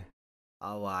bonging.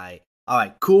 All right.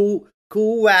 Cool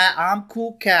rat. I'm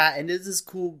cool cat, and this is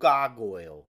cool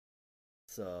gargoyle.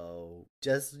 So,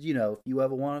 just, if you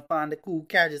ever want to find the cool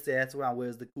cat, just ask around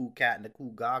where's the cool cat and the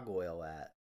cool gargoyle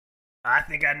at. I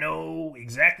think I know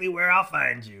exactly where I'll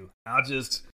find you. I'll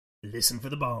just listen for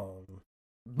the bong.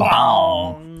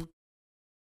 Bong.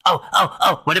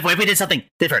 Oh, what if we did something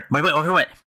different? Wait.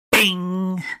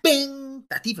 Bing. Bing!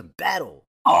 That's even better.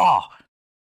 Oh,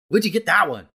 Where'd you get that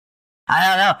one?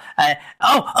 I don't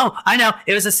know. I know.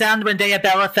 It was a sound when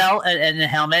Diabella fell and the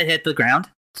helmet hit the ground.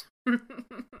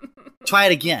 Try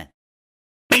it again.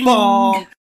 Bing. Bong.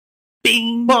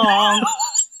 Bing. Bong.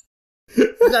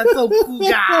 That's so cool,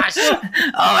 gosh.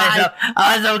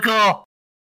 That's so cool.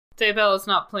 Daybella's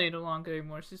not playing along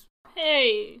anymore. She's,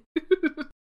 hey.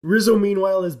 Rizzo,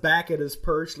 meanwhile, is back at his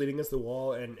perch leaning against the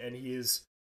wall, and he is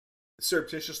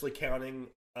surreptitiously counting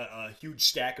a huge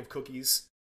stack of cookies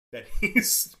that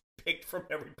he's picked from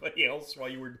everybody else while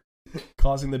you were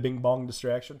causing the bing bong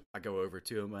distraction. I go over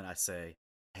to him and I say,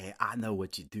 hey, I know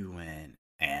what you're doing,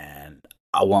 and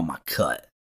I want my cut.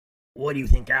 What do you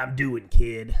think I'm doing,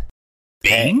 kid?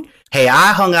 Bing. Hey,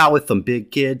 I hung out with some big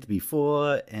kids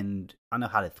before, and I know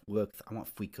how this works. I want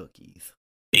free cookies.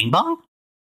 Bing bong.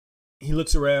 He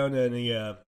looks around and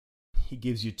he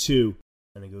gives you two,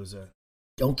 and he goes,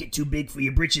 Don't get too big for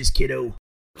your britches, kiddo.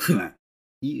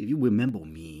 you remember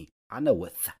me. I know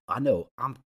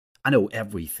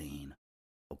everything.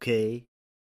 Okay?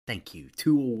 Thank you.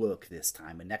 Two will work this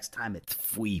time, and next time it's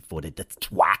free for the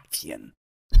distraction.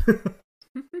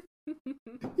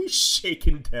 he's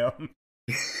shaken down.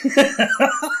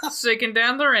 Shaking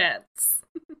down the rats.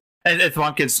 And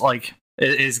Thwompkins, like,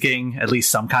 is getting at least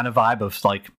some kind of vibe of,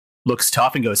 like, looks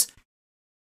tough and goes,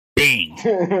 bing,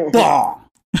 bong.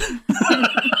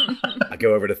 I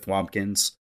go over to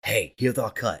Thwompkins. Hey, here thou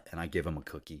cut, and I give him a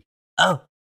cookie. Oh,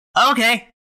 okay.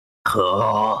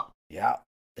 Cool. Yeah,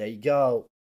 there you go.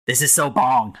 This is so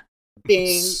bong.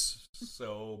 Bing.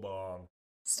 So bomb.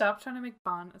 Stop trying to make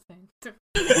Bon a thing.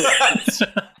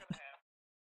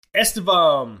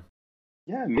 Esteban.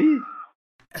 Yeah, me.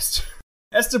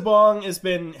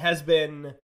 Esteban has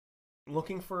been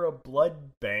looking for a blood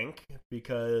bank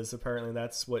because apparently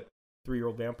that's what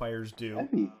 3-year-old vampires do.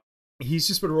 Happy. He's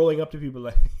just been rolling up to people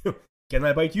like, "Can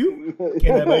I bite you?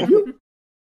 Can I bite you?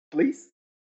 Please?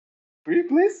 Pretty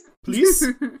please? Please?"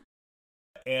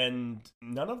 And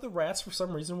none of the rats, for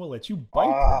some reason, will let you bite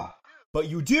them. But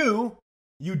you do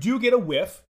get a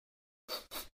whiff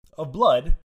of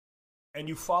blood, and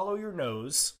you follow your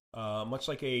nose, much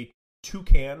like a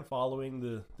toucan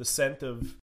following the scent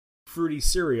of fruity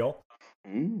cereal.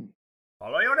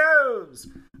 Follow your nose!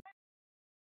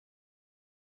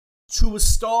 To a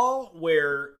stall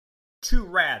where 2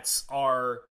 rats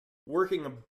are working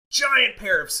a giant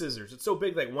pair of scissors. It's so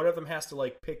big, like, one of them has to,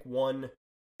 like, pick one.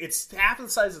 It's half the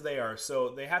size that they are, so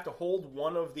they have to hold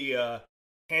one of the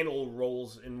handle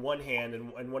rolls in one hand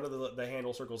and one of the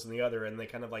handle circles in the other, and they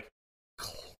kind of, like,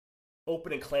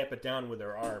 open and clamp it down with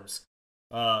their arms.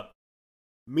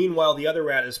 Meanwhile, the other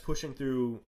rat is pushing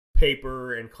through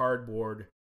paper and cardboard,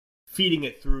 feeding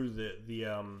it through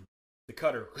the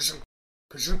cutter. Ka-shunk,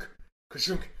 ka-shunk,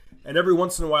 ka-shunk. And every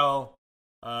once in a while,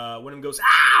 one of them goes,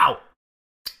 "Ow!"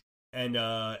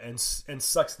 and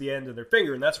sucks the end of their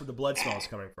finger, and that's where the blood smell is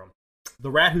coming from.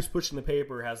 The rat who's pushing the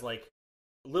paper has, like,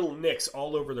 little nicks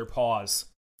all over their paws.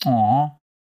 Aww.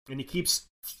 And he keeps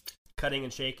cutting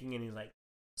and shaking, and he's like,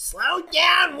 Slow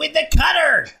down with the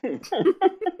cutter!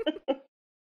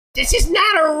 This is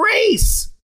not a race!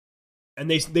 and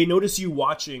they notice you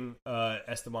watching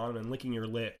Esteban and licking your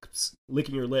lips.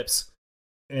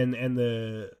 And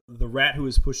the rat who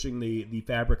is pushing the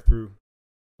fabric through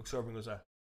looks over and goes,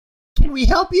 Can we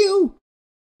help you,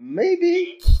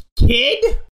 Maybe.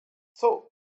 kid? So,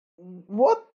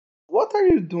 what are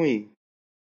you doing?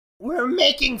 We're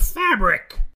making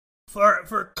fabric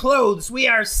for clothes. We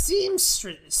are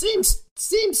seamsters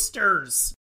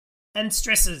and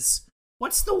stresses.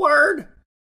 What's the word?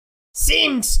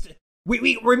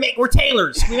 We're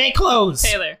tailors. We make clothes.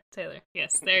 Taylor.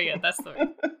 Yes, there you go. That's the word.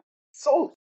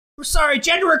 So, We're sorry.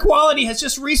 Gender equality has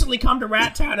just recently come to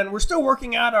Rat Town, and we're still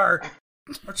working out our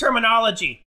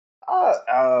terminology.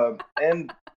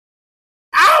 and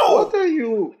Ow! what are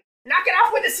you Knock it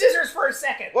off with the scissors for a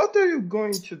second. what are you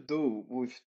going to do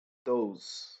with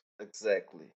those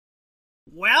exactly?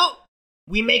 Well,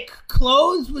 we make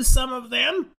clothes with some of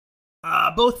them,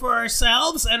 both for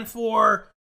ourselves and for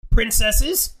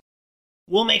princesses.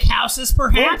 We'll make houses,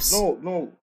 perhaps.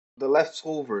 No, the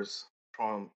leftovers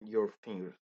from your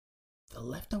fingers. The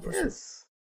leftovers.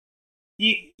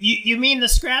 Yes. You mean the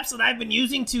scraps that I've been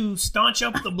using to staunch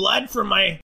up the blood from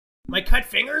my cut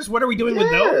fingers? What are we doing with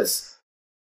those?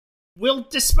 We'll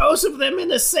dispose of them in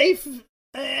a safe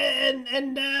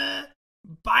and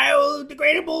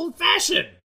biodegradable fashion.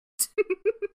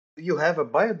 You have a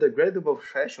biodegradable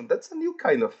fashion? That's a new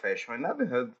kind of fashion. I never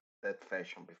heard that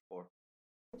fashion before.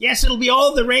 Yes, it'll be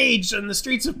all the rage on the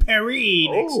streets of Paris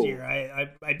next Oh. year.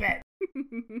 I bet.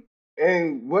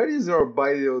 And what is your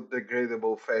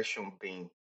biodegradable fashion being?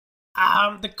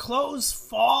 The clothes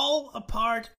fall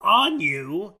apart on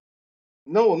you.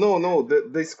 No,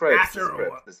 the scraps, After a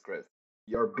while. the scraps.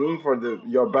 Your being for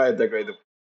your biodegradable.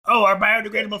 Oh, our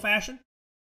biodegradable fashion?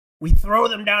 We throw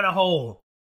them down a hole.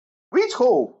 Which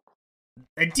hole?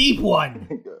 A deep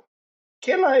one.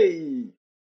 Can I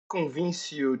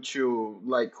convince you to,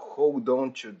 like, hold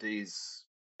on to this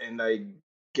and I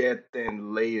get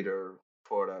them later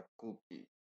for a cookie,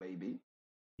 maybe?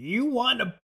 You want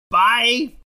to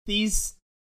buy these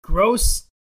gross,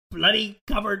 bloody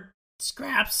covered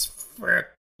scraps for a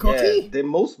cookie? Yeah, the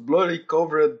most bloody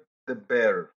covered the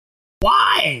bear.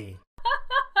 Why?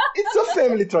 It's a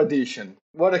family tradition.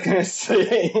 What can I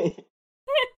say?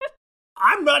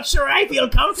 I'm not sure I feel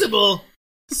comfortable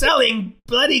selling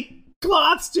bloody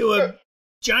cloths to a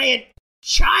giant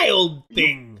child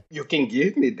thing You can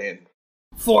give me then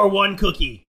for one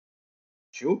cookie.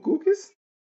 2 cookies?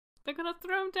 They're gonna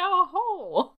throw him down a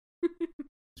hole. I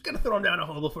was gonna throw them down a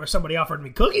hole before somebody offered me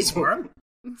cookies for them.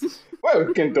 Well,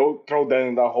 you can throw them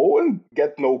in the hole and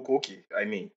get no cookie. I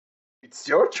mean, it's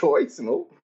your choice, no?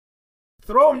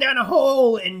 Throw them down a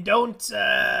hole and don't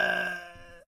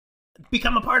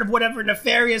become a part of whatever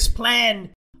nefarious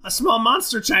plan a small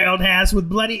monster child has with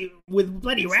bloody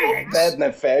rags. That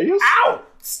nefarious? Ow!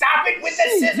 Stop it with the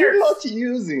scissors! You're not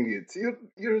using it.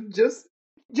 You're just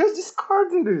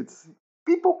discarding it.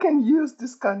 People can use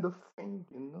this kind of thing,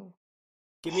 you know.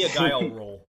 Give me a guile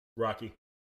roll, Rocky.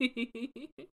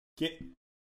 Give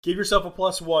yourself a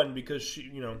 +1 because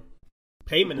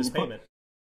payment is payment.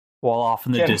 While off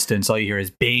in the distance, all you hear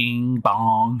is bing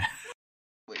bong.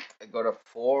 Wait, I got a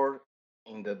 4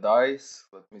 in the dice.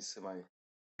 Let me see my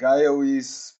guile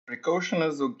is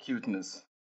precociousness or cuteness?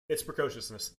 It's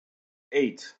precociousness.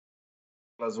 8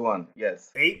 +1,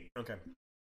 yes. 8? Okay.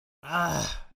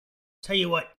 Tell you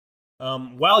what.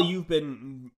 While you've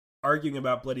been arguing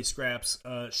about bloody scraps,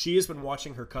 she has been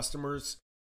watching her customers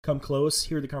come close,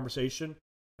 hear the conversation,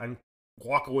 and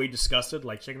walk away disgusted,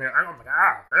 like shaking their oh my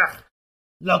god. Ugh.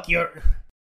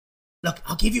 Look,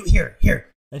 I'll give you here.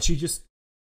 And she just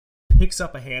picks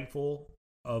up a handful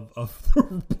of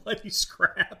bloody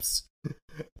scraps.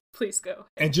 Please go.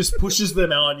 And just pushes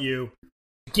them on you.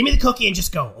 Give me the cookie and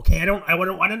just go, okay? I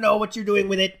want to know what you're doing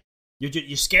with it.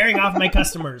 You're scaring off my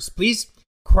customers. Please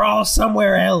crawl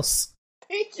somewhere else.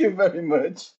 Thank you very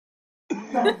much.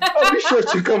 I'll be sure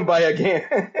to come by again.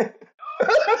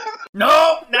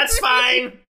 No, that's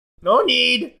fine. No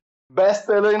need. Best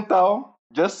tailor in town.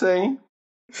 Just saying.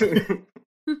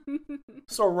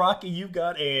 So Rocky, you've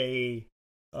got a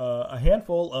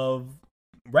handful of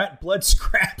rat blood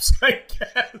scraps, I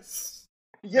guess.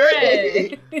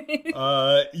 Yay!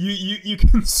 You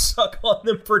can suck on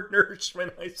them for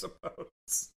nourishment, I suppose.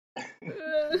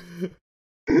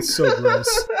 It's so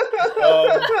gross.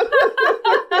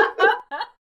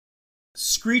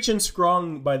 Screech and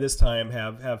Scrong by this time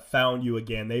have found you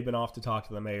again. They've been off to talk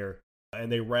to the mayor,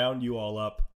 and they round you all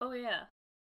up. Oh yeah.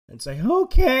 And say,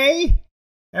 okay,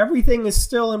 everything is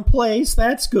still in place.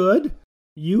 That's good.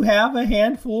 You have a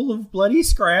handful of bloody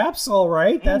scraps. All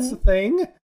right, that's the thing.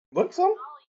 What some?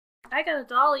 I got a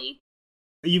dolly.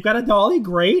 You've got a dolly?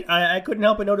 Great. I couldn't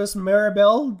help but notice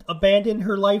Maribel abandoned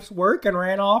her life's work and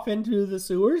ran off into the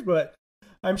sewers, but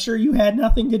I'm sure you had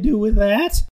nothing to do with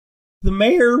that. The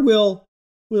mayor will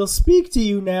speak to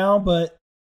you now, but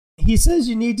he says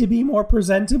you need to be more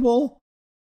presentable.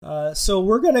 So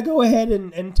we're going to go ahead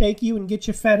and take you and get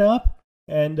you fed up.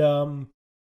 And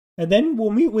then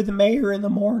we'll meet with the mayor in the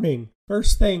morning,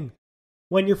 first thing,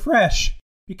 when you're fresh.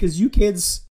 Because you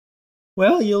kids,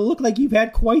 well, you look like you've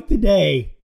had quite the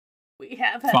day. We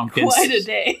have had quite a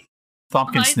day.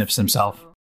 Thumpkin sniffs himself.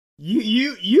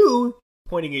 You,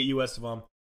 pointing at you, Estevam,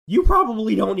 you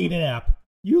probably don't need a nap.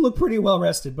 You look pretty well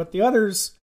rested, but the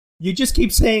others, you just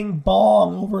keep saying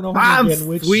bong over and over again.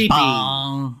 Which sleepy.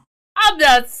 Bong. I'm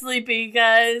not sleepy,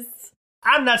 guys.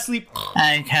 I'm not sleepy.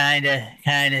 I'm kind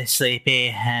of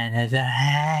sleepy.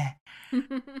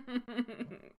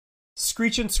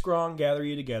 Screech and Scrong gather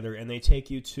you together, and they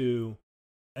take you to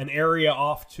an area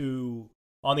off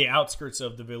on the outskirts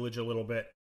of the village a little bit,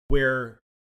 where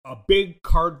a big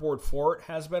cardboard fort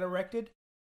has been erected.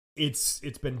 It's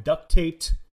been duct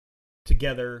taped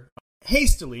together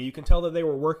hastily. You can tell that they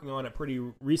were working on it pretty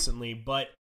recently, but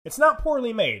it's not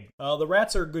poorly made. The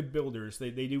rats are good builders. They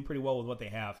do pretty well with what they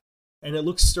have, and it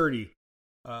looks sturdy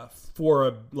for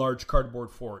a large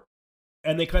cardboard fort.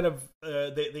 And they kind of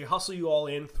they hustle you all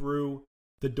in through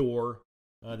the door.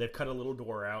 They've cut a little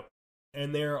door out,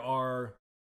 and there are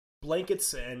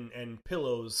blankets and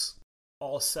pillows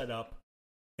all set up,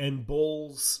 and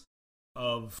bowls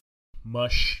of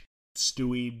mush,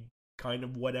 stewy kind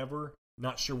of whatever.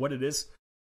 Not sure what it is,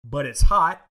 but it's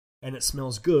hot and it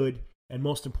smells good, and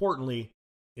most importantly,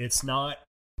 it's not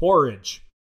porridge.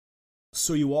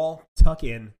 So you all tuck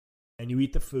in and you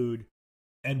eat the food,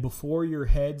 and before your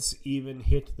heads even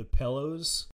hit the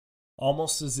pillows,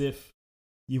 almost as if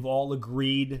you've all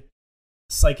agreed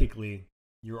psychically,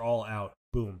 you're all out.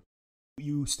 Boom.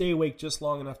 You stay awake just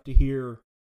long enough to hear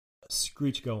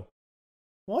Screech go,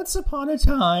 "Once upon a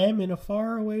time in a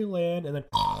faraway land," and then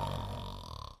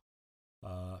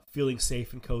feeling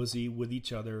safe and cozy with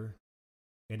each other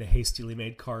in a hastily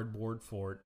made cardboard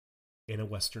fort in a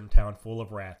western town full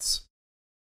of rats.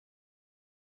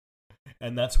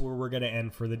 And that's where we're going to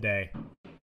end for the day.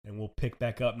 And we'll pick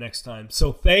back up next time.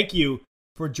 So thank you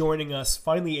for joining us.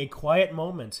 Finally, a quiet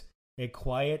moment. A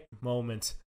quiet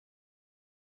moment.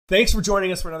 Thanks for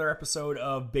joining us for another episode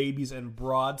of Babies and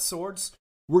Broadswords.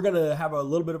 We're going to have a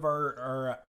little bit of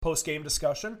our post-game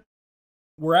discussion.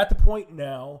 We're at the point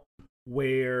now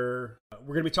where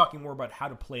we're going to be talking more about how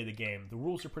to play the game. The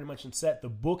rules are pretty much in set. The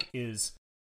book is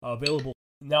available.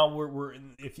 Now,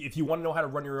 if you want to know how to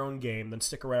run your own game, then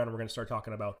stick around and we're going to start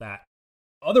talking about that.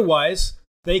 Otherwise,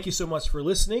 thank you so much for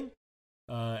listening,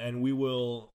 and we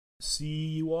will see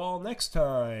you all next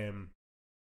time.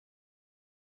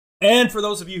 And for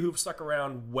those of you who've stuck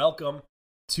around, welcome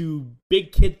to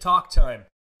Big Kid Talk Time.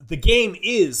 The game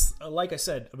is, like I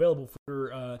said, available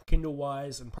for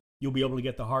Kindle-wise, and you'll be able to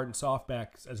get the hard and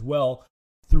softbacks as well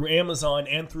through Amazon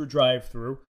and through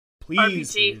Drive-Thru.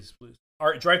 Please, please. All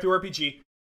right, Drive-Thru RPG.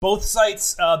 Both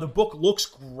sites, the book looks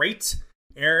great.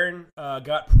 Aaron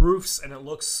got proofs, and it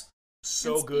looks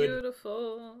so good. It's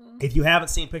beautiful. If you haven't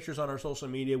seen pictures on our social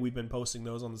media, we've been posting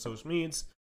those on the social medias.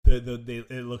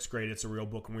 It looks great. It's a real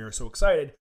book, and we are so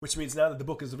excited, which means now that the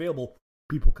book is available,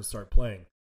 people can start playing.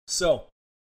 So,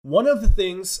 one of the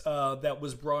things that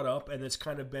was brought up, and it's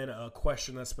kind of been a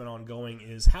question that's been ongoing,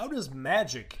 is how does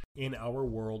magic in our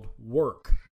world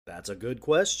work? That's a good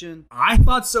question. I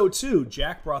thought so too.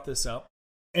 Jack brought this up,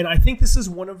 and I think this is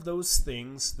one of those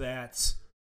things that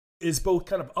is both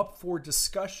kind of up for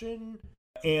discussion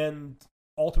and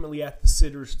ultimately at the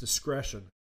sitter's discretion.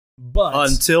 But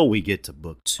until we get to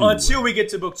book 2. Until we get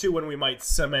to book 2, when we might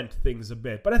cement things a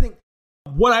bit. But I think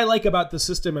what I like about the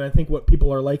system, and I think what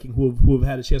people are liking who have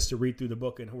had a chance to read through the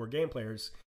book and who are game players,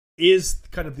 is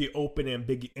kind of the open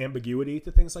ambiguity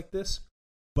to things like this.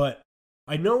 But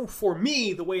I know for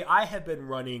me, the way I have been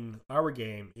running our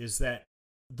game is that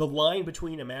the line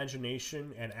between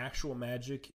imagination and actual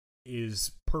magic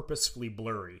is purposefully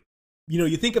blurry. You know,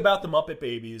 you think about the Muppet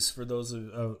Babies, for those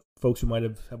folks who might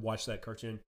have watched that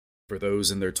cartoon. For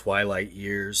those in their twilight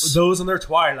years. Those in their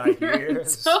twilight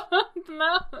years.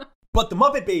 No. But the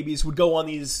Muppet Babies would go on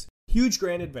these huge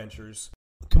grand adventures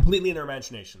completely in their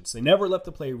imaginations. They never left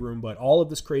the playroom, but all of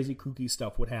this crazy kooky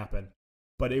stuff would happen.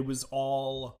 But it was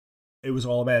all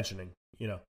imagining, you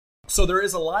know. So there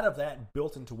is a lot of that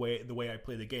built into the way I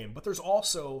play the game. But there's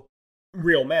also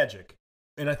real magic.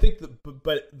 And I think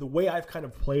but the way I've kind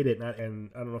of played it, and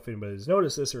I don't know if anybody's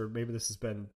noticed this, or maybe this has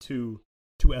been too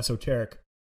esoteric.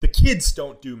 The kids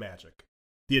don't do magic.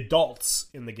 The adults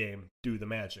in the game do the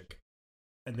magic.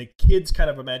 And the kids' kind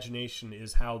of imagination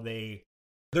is how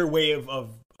their way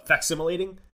of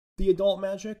facsimilating the adult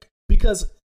magic. Because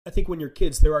I think when you're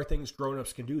kids, there are things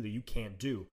grown-ups can do that you can't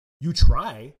do. You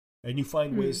try, and you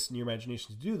find ways in your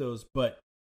imagination to do those, but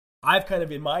I've kind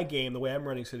of, in my game, the way I'm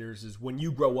running sitters is when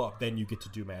you grow up, then you get to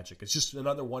do magic. It's just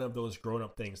another one of those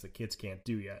grown-up things that kids can't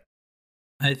do yet.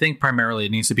 I think primarily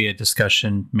it needs to be a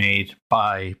discussion made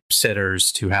by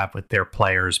sitters to have with their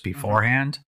players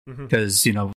beforehand. Because,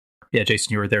 you know, yeah,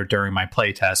 Jason, you were there during my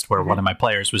play test where one of my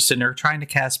players was sitting there trying to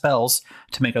cast spells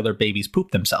to make other babies poop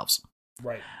themselves.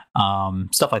 Right.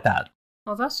 Stuff like that.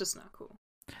 Well, that's just not cool.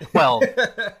 Well,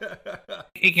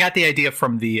 it got the idea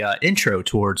from the intro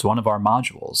towards one of our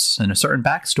modules and a certain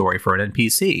backstory for an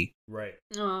NPC. Right.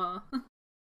 Aw.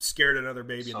 Scared another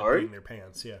baby into peeing their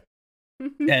pants, yeah.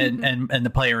 and the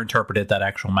player interpreted that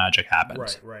actual magic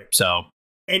happened. Right. So,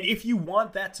 and if you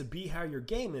want that to be how your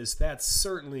game is, that's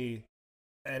certainly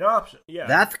an option. Yeah.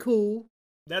 That's cool.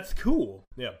 That's cool.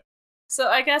 Yeah. So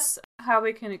I guess how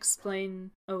we can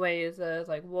explain away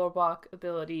the warlock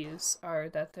abilities are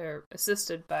that they're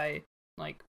assisted by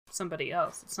somebody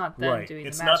else. It's not them doing the magic.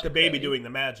 It's not the baby doing the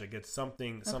magic. It's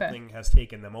something has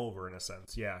taken them over in a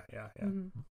sense. Yeah. Mm-hmm.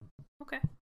 Okay.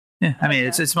 Yeah, I mean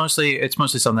it's mostly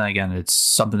something, again, it's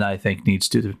something that I think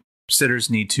sitters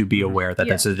need to be aware that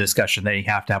it's a discussion that you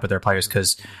have to have with their players,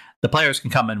 because the players can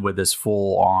come in with this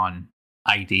full on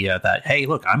idea that, hey,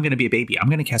 look, I'm going to be a baby. I'm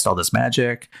going to cast all this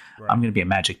magic. Right. I'm going to be a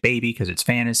magic baby because it's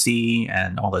fantasy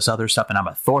and all this other stuff. And I'm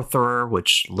a sorcerer,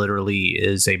 which literally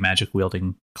is a magic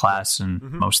wielding class in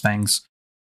most things.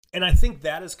 And I think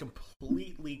that is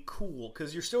completely cool,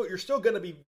 because you're still going to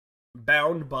be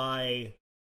bound by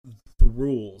the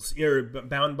rules. You're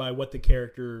bound by what the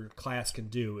character class can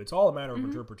do. It's all a matter of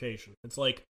interpretation. It's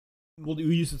like, we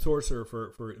use the sorcerer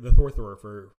for the sorcerer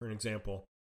for an example.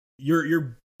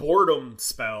 Your boredom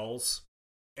spells,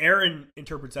 Aaron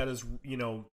interprets that as, you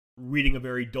know, reading a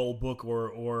very dull book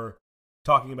or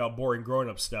talking about boring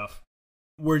grown-up stuff,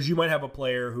 whereas you might have a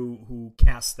player who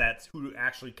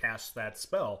actually casts that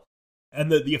spell,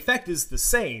 and the effect is the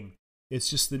same. It's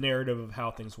just the narrative of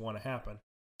how things want to happen.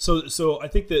 So I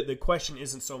think that the question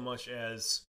isn't so much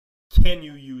as can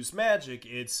you use magic,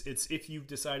 it's if you've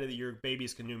decided that your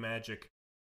babies can do magic,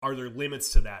 are there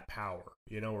limits to that power,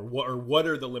 you know, or what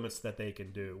are the limits that they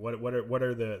can do? What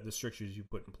are the strictures you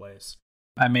put in place?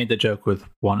 I made the joke with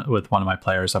one of my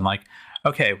players. I'm like,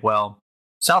 okay, well,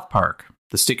 South Park,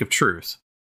 the Stick of Truth,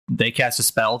 they cast a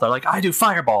spell. They're like, I do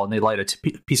fireball, and they light a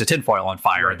piece of tinfoil on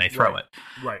fire and they throw it.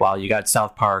 Right. While you got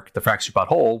South Park, the Fractured But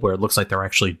Whole, where it looks like they're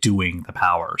actually doing the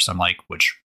powers. I'm like,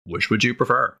 which would you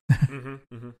prefer?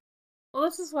 Well,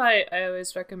 this is why I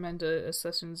always recommend a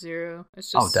session 0.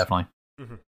 It's just definitely.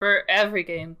 for every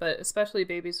game, but especially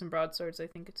Babies and Broadswords. I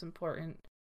think it's important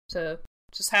to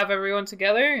just have everyone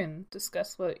together and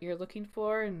discuss what you're looking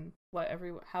for and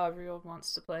how everyone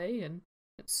wants to play, and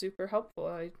it's super helpful.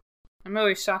 I'm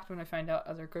always shocked when I find out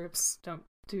other groups don't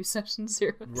do session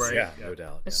zeros. Right. Yeah, no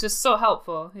doubt. It's just so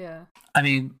helpful. Yeah. I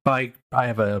mean, I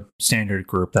have a standard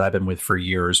group that I've been with for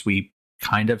years. We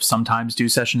kind of sometimes do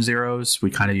session zeros.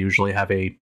 We kind of usually have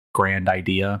a grand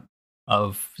idea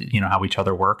of how each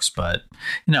other works, but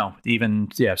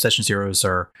session zeros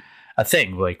are a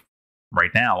thing. Like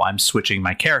right now, I'm switching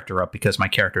my character up because my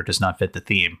character does not fit the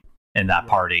theme in that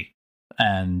party.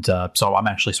 And so I'm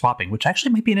actually swapping, which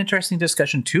actually might be an interesting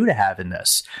discussion too to have in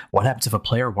this. What happens if a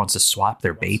player wants to swap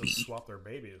their baby?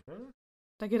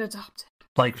 They get adopted.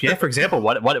 Like, yeah, for example,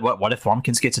 what if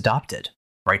Thwompkins gets adopted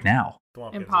right now?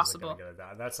 Impossible.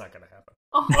 That's not going to happen.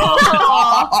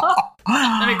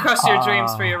 Let me crush your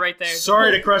dreams for you right there.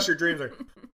 Sorry to crush your dreams there.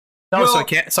 No,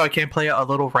 so I can't play a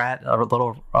little rat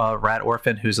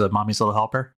orphan who's a mommy's little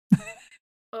helper.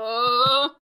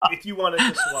 If you wanted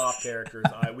to swap characters,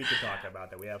 we could talk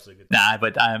about that. We absolutely could. Nah,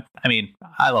 but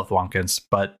I love Thwompkins,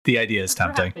 but the idea is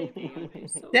tempting.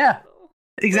 Yeah,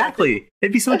 exactly.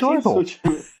 It'd be so adorable.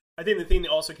 I think the thing to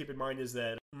also keep in mind is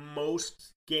that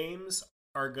most games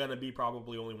are gonna be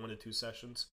probably only 1 to 2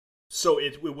 sessions, so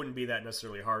it wouldn't be that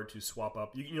necessarily hard to swap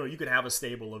up. You could have a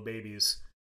stable of babies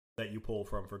that you pull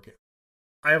from.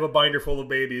 I have a binder full of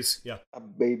babies. Yeah, a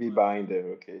baby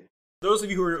binder. Okay. Those of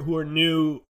you who are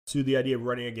new to the idea of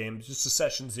running a game, just a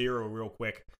session zero real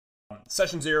quick.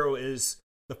 Session zero is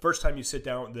the first time you sit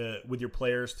down with your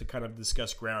players to kind of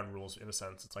discuss ground rules, in a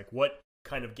sense. It's like, what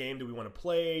kind of game do we want to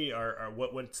play, or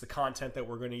what's the content that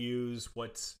we're going to use,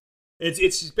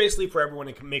 it's basically for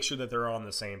everyone to make sure that they're on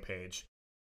the same page.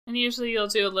 And usually you'll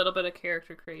do a little bit of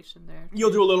character creation there.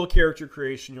 You'll do a little character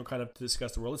creation, you'll kind of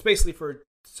discuss the world. It's basically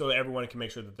so everyone can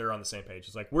make sure that they're on the same page.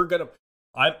 It's like,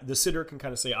 the sitter can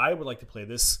kind of say, I would like to play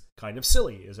this kind of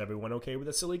silly. Is everyone okay with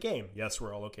a silly game? Yes,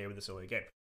 we're all okay with a silly game.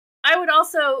 I would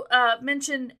also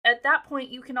mention at that point,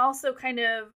 you can also kind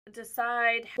of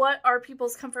decide what are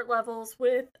people's comfort levels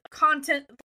with content.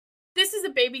 This is a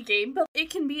baby game, but it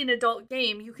can be an adult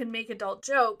game. You can make adult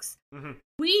jokes. Mm-hmm.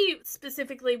 We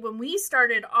specifically, when we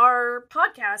started our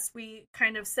podcast, we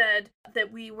kind of said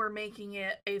that we were making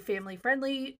it a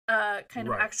family-friendly kind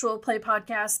of actual play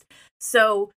podcast.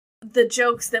 So the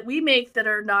jokes that we make that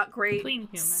are not great,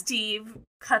 Steve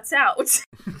cuts out.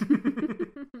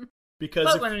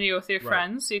 But when you're with your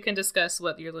friends, you can discuss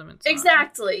what your limits are.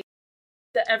 Exactly.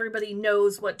 That everybody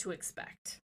knows what to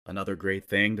expect. Another great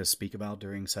thing to speak about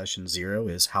during session zero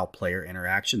is how player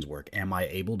interactions work. Am I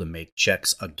able to make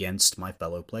checks against my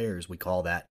fellow players? We call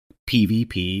that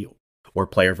PvP, or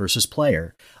player versus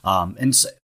player. And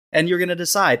you're going to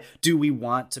decide, do we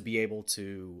want to be able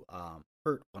to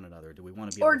hurt one another? Do we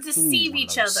want to be able to deceive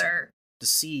each other?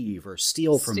 Deceive or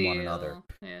steal from one another.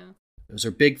 Yeah. Those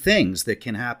are big things that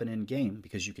can happen in game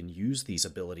because you can use these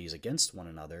abilities against one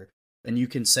another. And you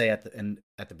can say at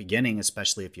the beginning,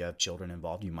 especially if you have children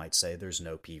involved, you might say there's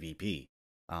no PvP.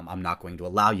 I'm not going to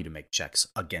allow you to make checks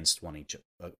against one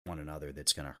another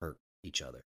that's going to hurt each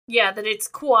other. Yeah, that it's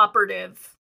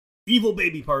cooperative. Evil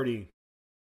baby party.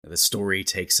 The story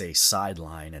takes a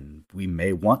sideline, and we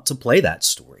may want to play that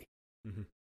story. Mm-hmm.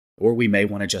 Or we may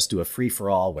want to just do a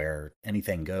free-for-all where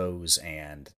anything goes,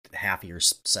 and half of your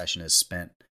session is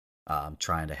spent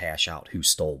trying to hash out who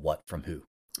stole what from who.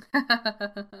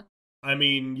 I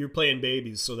mean, you're playing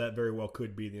babies, so that very well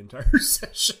could be the entire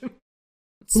session.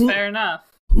 It's fair enough.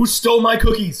 Who stole my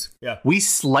cookies? Yeah. We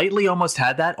slightly almost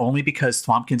had that, only because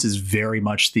Thwompkins is very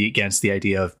much against the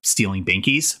idea of stealing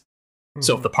binkies. Mm-hmm.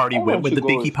 So if the party went with the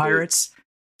binky pirates,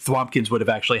 Thwompkins would have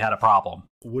actually had a problem.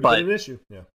 Would have been an issue,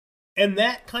 yeah. And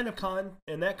that kind of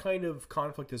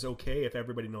conflict is okay if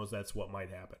everybody knows that's what might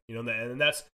happen. And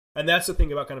that's the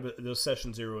thing about kind of the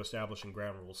session zero establishing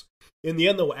ground rules. In the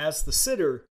end, though, as the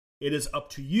sitter, it is up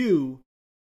to you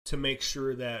to make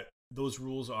sure that those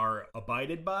rules are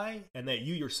abided by and that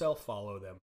you yourself follow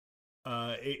them.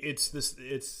 It's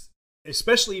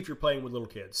especially if you're playing with little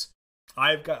kids.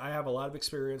 I have a lot of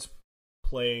experience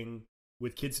playing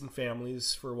with kids and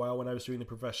families. For a while when I was doing the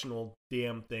professional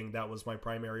DM thing, that was my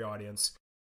primary audience.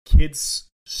 Kids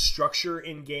structure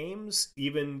in games,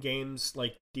 even games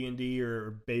like D&D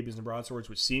or Babies and Broadswords,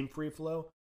 which seem free flow,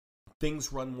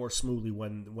 things run more smoothly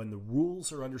when the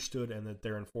rules are understood and that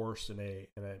they're enforced in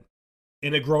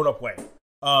a grown-up way.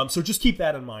 So just keep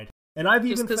that in mind. And I've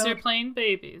just even because found, you're playing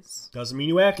babies doesn't mean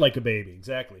you act like a baby.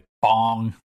 Exactly.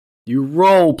 Bong. You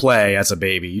role play as a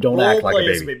baby. You don't act like a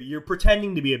Role-play as baby. You're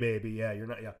pretending to be a baby. Yeah, you're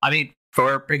not. Yeah. I mean,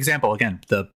 for example, again,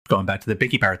 going back to the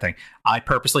Bicky Parrot thing, I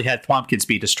purposely had Thwompkins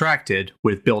be distracted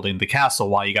with building the castle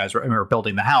while you guys were, or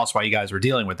building the house while you guys were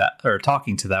dealing with that, or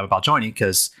talking to them about joining,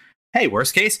 because, hey,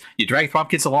 worst case, you drag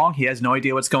Thwompkins along, he has no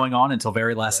idea what's going on until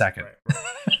very last second. Right.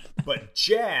 But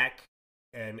Jack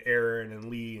and Aaron and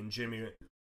Lee and Jimmy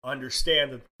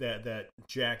understand that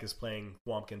Jack is playing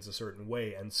Thwompkins a certain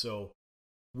way, and so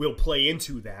we'll play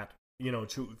into that,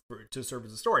 to serve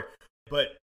as a story.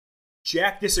 But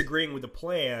Jack disagreeing with the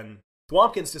plan,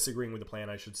 Thwompkins disagreeing with the plan,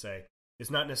 I should say,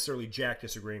 is not necessarily Jack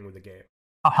disagreeing with the game.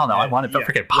 Oh, hell no, I wanted a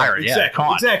freaking pirate, exactly, come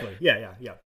on. Exactly, yeah.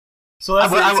 So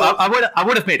that's I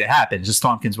would have made it happen, just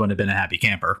Thwompkins wouldn't have been a happy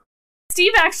camper.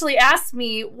 Steve actually asked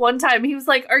me one time, he was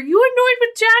like, are you annoyed with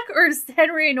Jack or is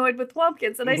Henry annoyed with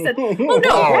Thwompkins? And I said, oh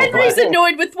no, Henry's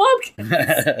annoyed with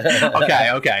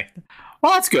Thwompkins. Okay.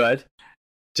 Well, that's good.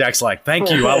 Jack's like,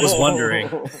 thank you, I was wondering.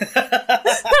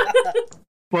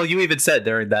 Well, you even said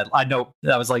during that, I know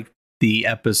that was like the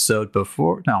episode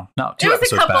before. No, 2 it was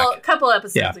episodes back. couple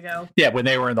episodes ago. Yeah, when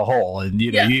they were in the hole. And,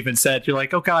 you even said, you're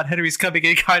like, oh God, Henry's coming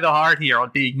in kind of hard here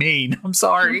on being mean. I'm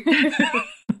sorry.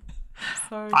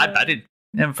 Sorry, I didn't.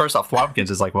 And first off, Thwompkins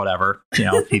is like, whatever.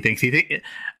 He thinks he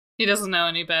doesn't know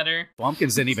any better.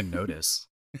 Thwompkins didn't even notice.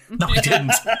 No, he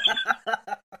didn't.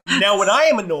 Now, when I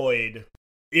am annoyed,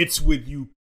 it's with you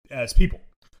as people.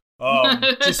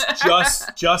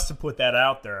 Just to put that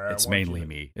out there. It's mainly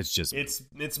me. It's just me.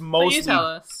 It's mostly you tell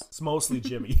us. It's mostly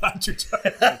Jimmy. All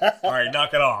right,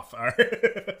 knock it off. All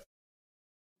right.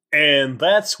 And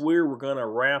that's where we're gonna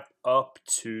wrap up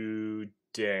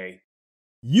today.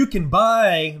 You can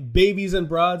buy Babies and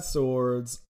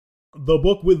Broadswords, the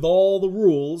book with all the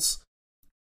rules,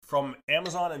 from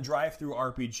Amazon and Drive-Thru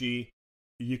RPG.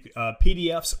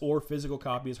 PDFs or physical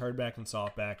copies, hardback and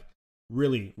softback.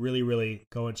 Really, really, really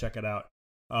go and check it out.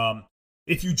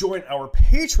 If you join our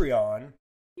Patreon,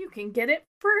 you can get it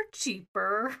for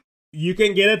cheaper. You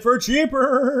can get it for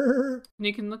cheaper. And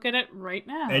you can look at it right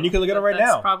now. And you can look at it right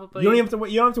now. Probably... You don't even have to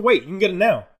wait. You don't have to wait. You can get it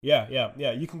now. Yeah.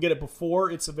 You can get it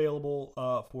before it's available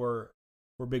for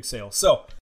big sale. So,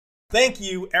 thank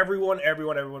you, everyone,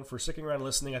 for sticking around and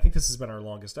listening. I think this has been our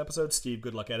longest episode. Steve,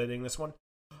 good luck editing this one.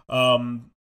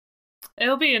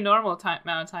 It'll be a normal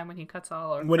amount of time when he cuts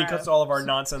all our our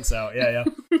nonsense out. Yeah.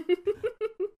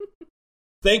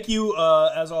 Thank you,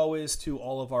 as always, to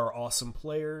all of our awesome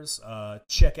players.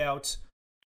 Check out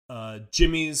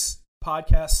Jimmy's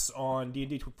podcasts on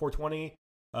D&D 420.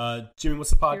 Jimmy,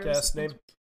 what's the podcast name?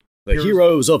 The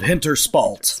Heroes of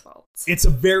Hinterspalt. It's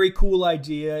a very cool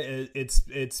idea.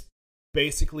 It's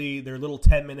basically their little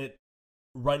 10-minute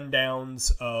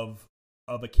rundowns of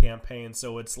a campaign.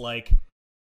 So it's like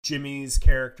Jimmy's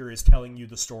character is telling you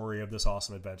the story of this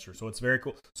awesome adventure. So it's very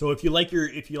cool. So if you like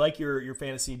your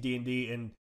fantasy D&D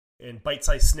and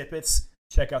bite-sized snippets,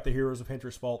 check out the Heroes of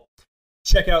Hinterspalt.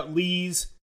 Check out Lee's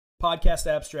podcast,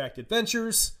 Abstract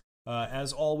Adventures.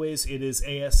 As always, it is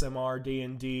ASMR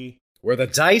D&D, where the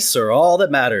dice are all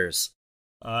that matters.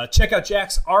 Check out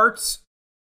Jack's art.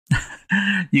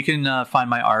 You can find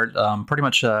my art pretty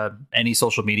much any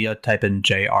social media. Type in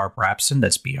J.R. Brabson.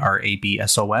 That's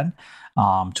BRABSON.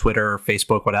 Twitter,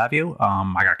 Facebook, what have you.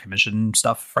 I got commission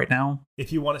stuff right now.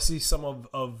 If you want to see some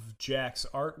of Jack's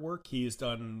artwork, he has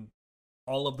done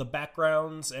all of the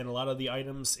backgrounds and a lot of the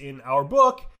items in our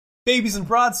book, Babies and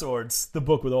Broadswords, the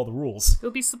book with all the rules.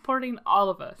 You'll be supporting all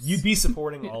of us. You'd be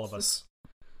supporting all of us.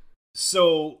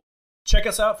 So check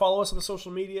us out. Follow us on the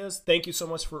social medias. Thank you so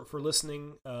much for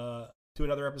listening to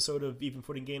another episode of Even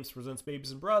Footing Games presents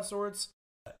Babies and Broadswords.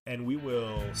 And we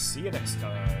will see you next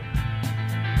time.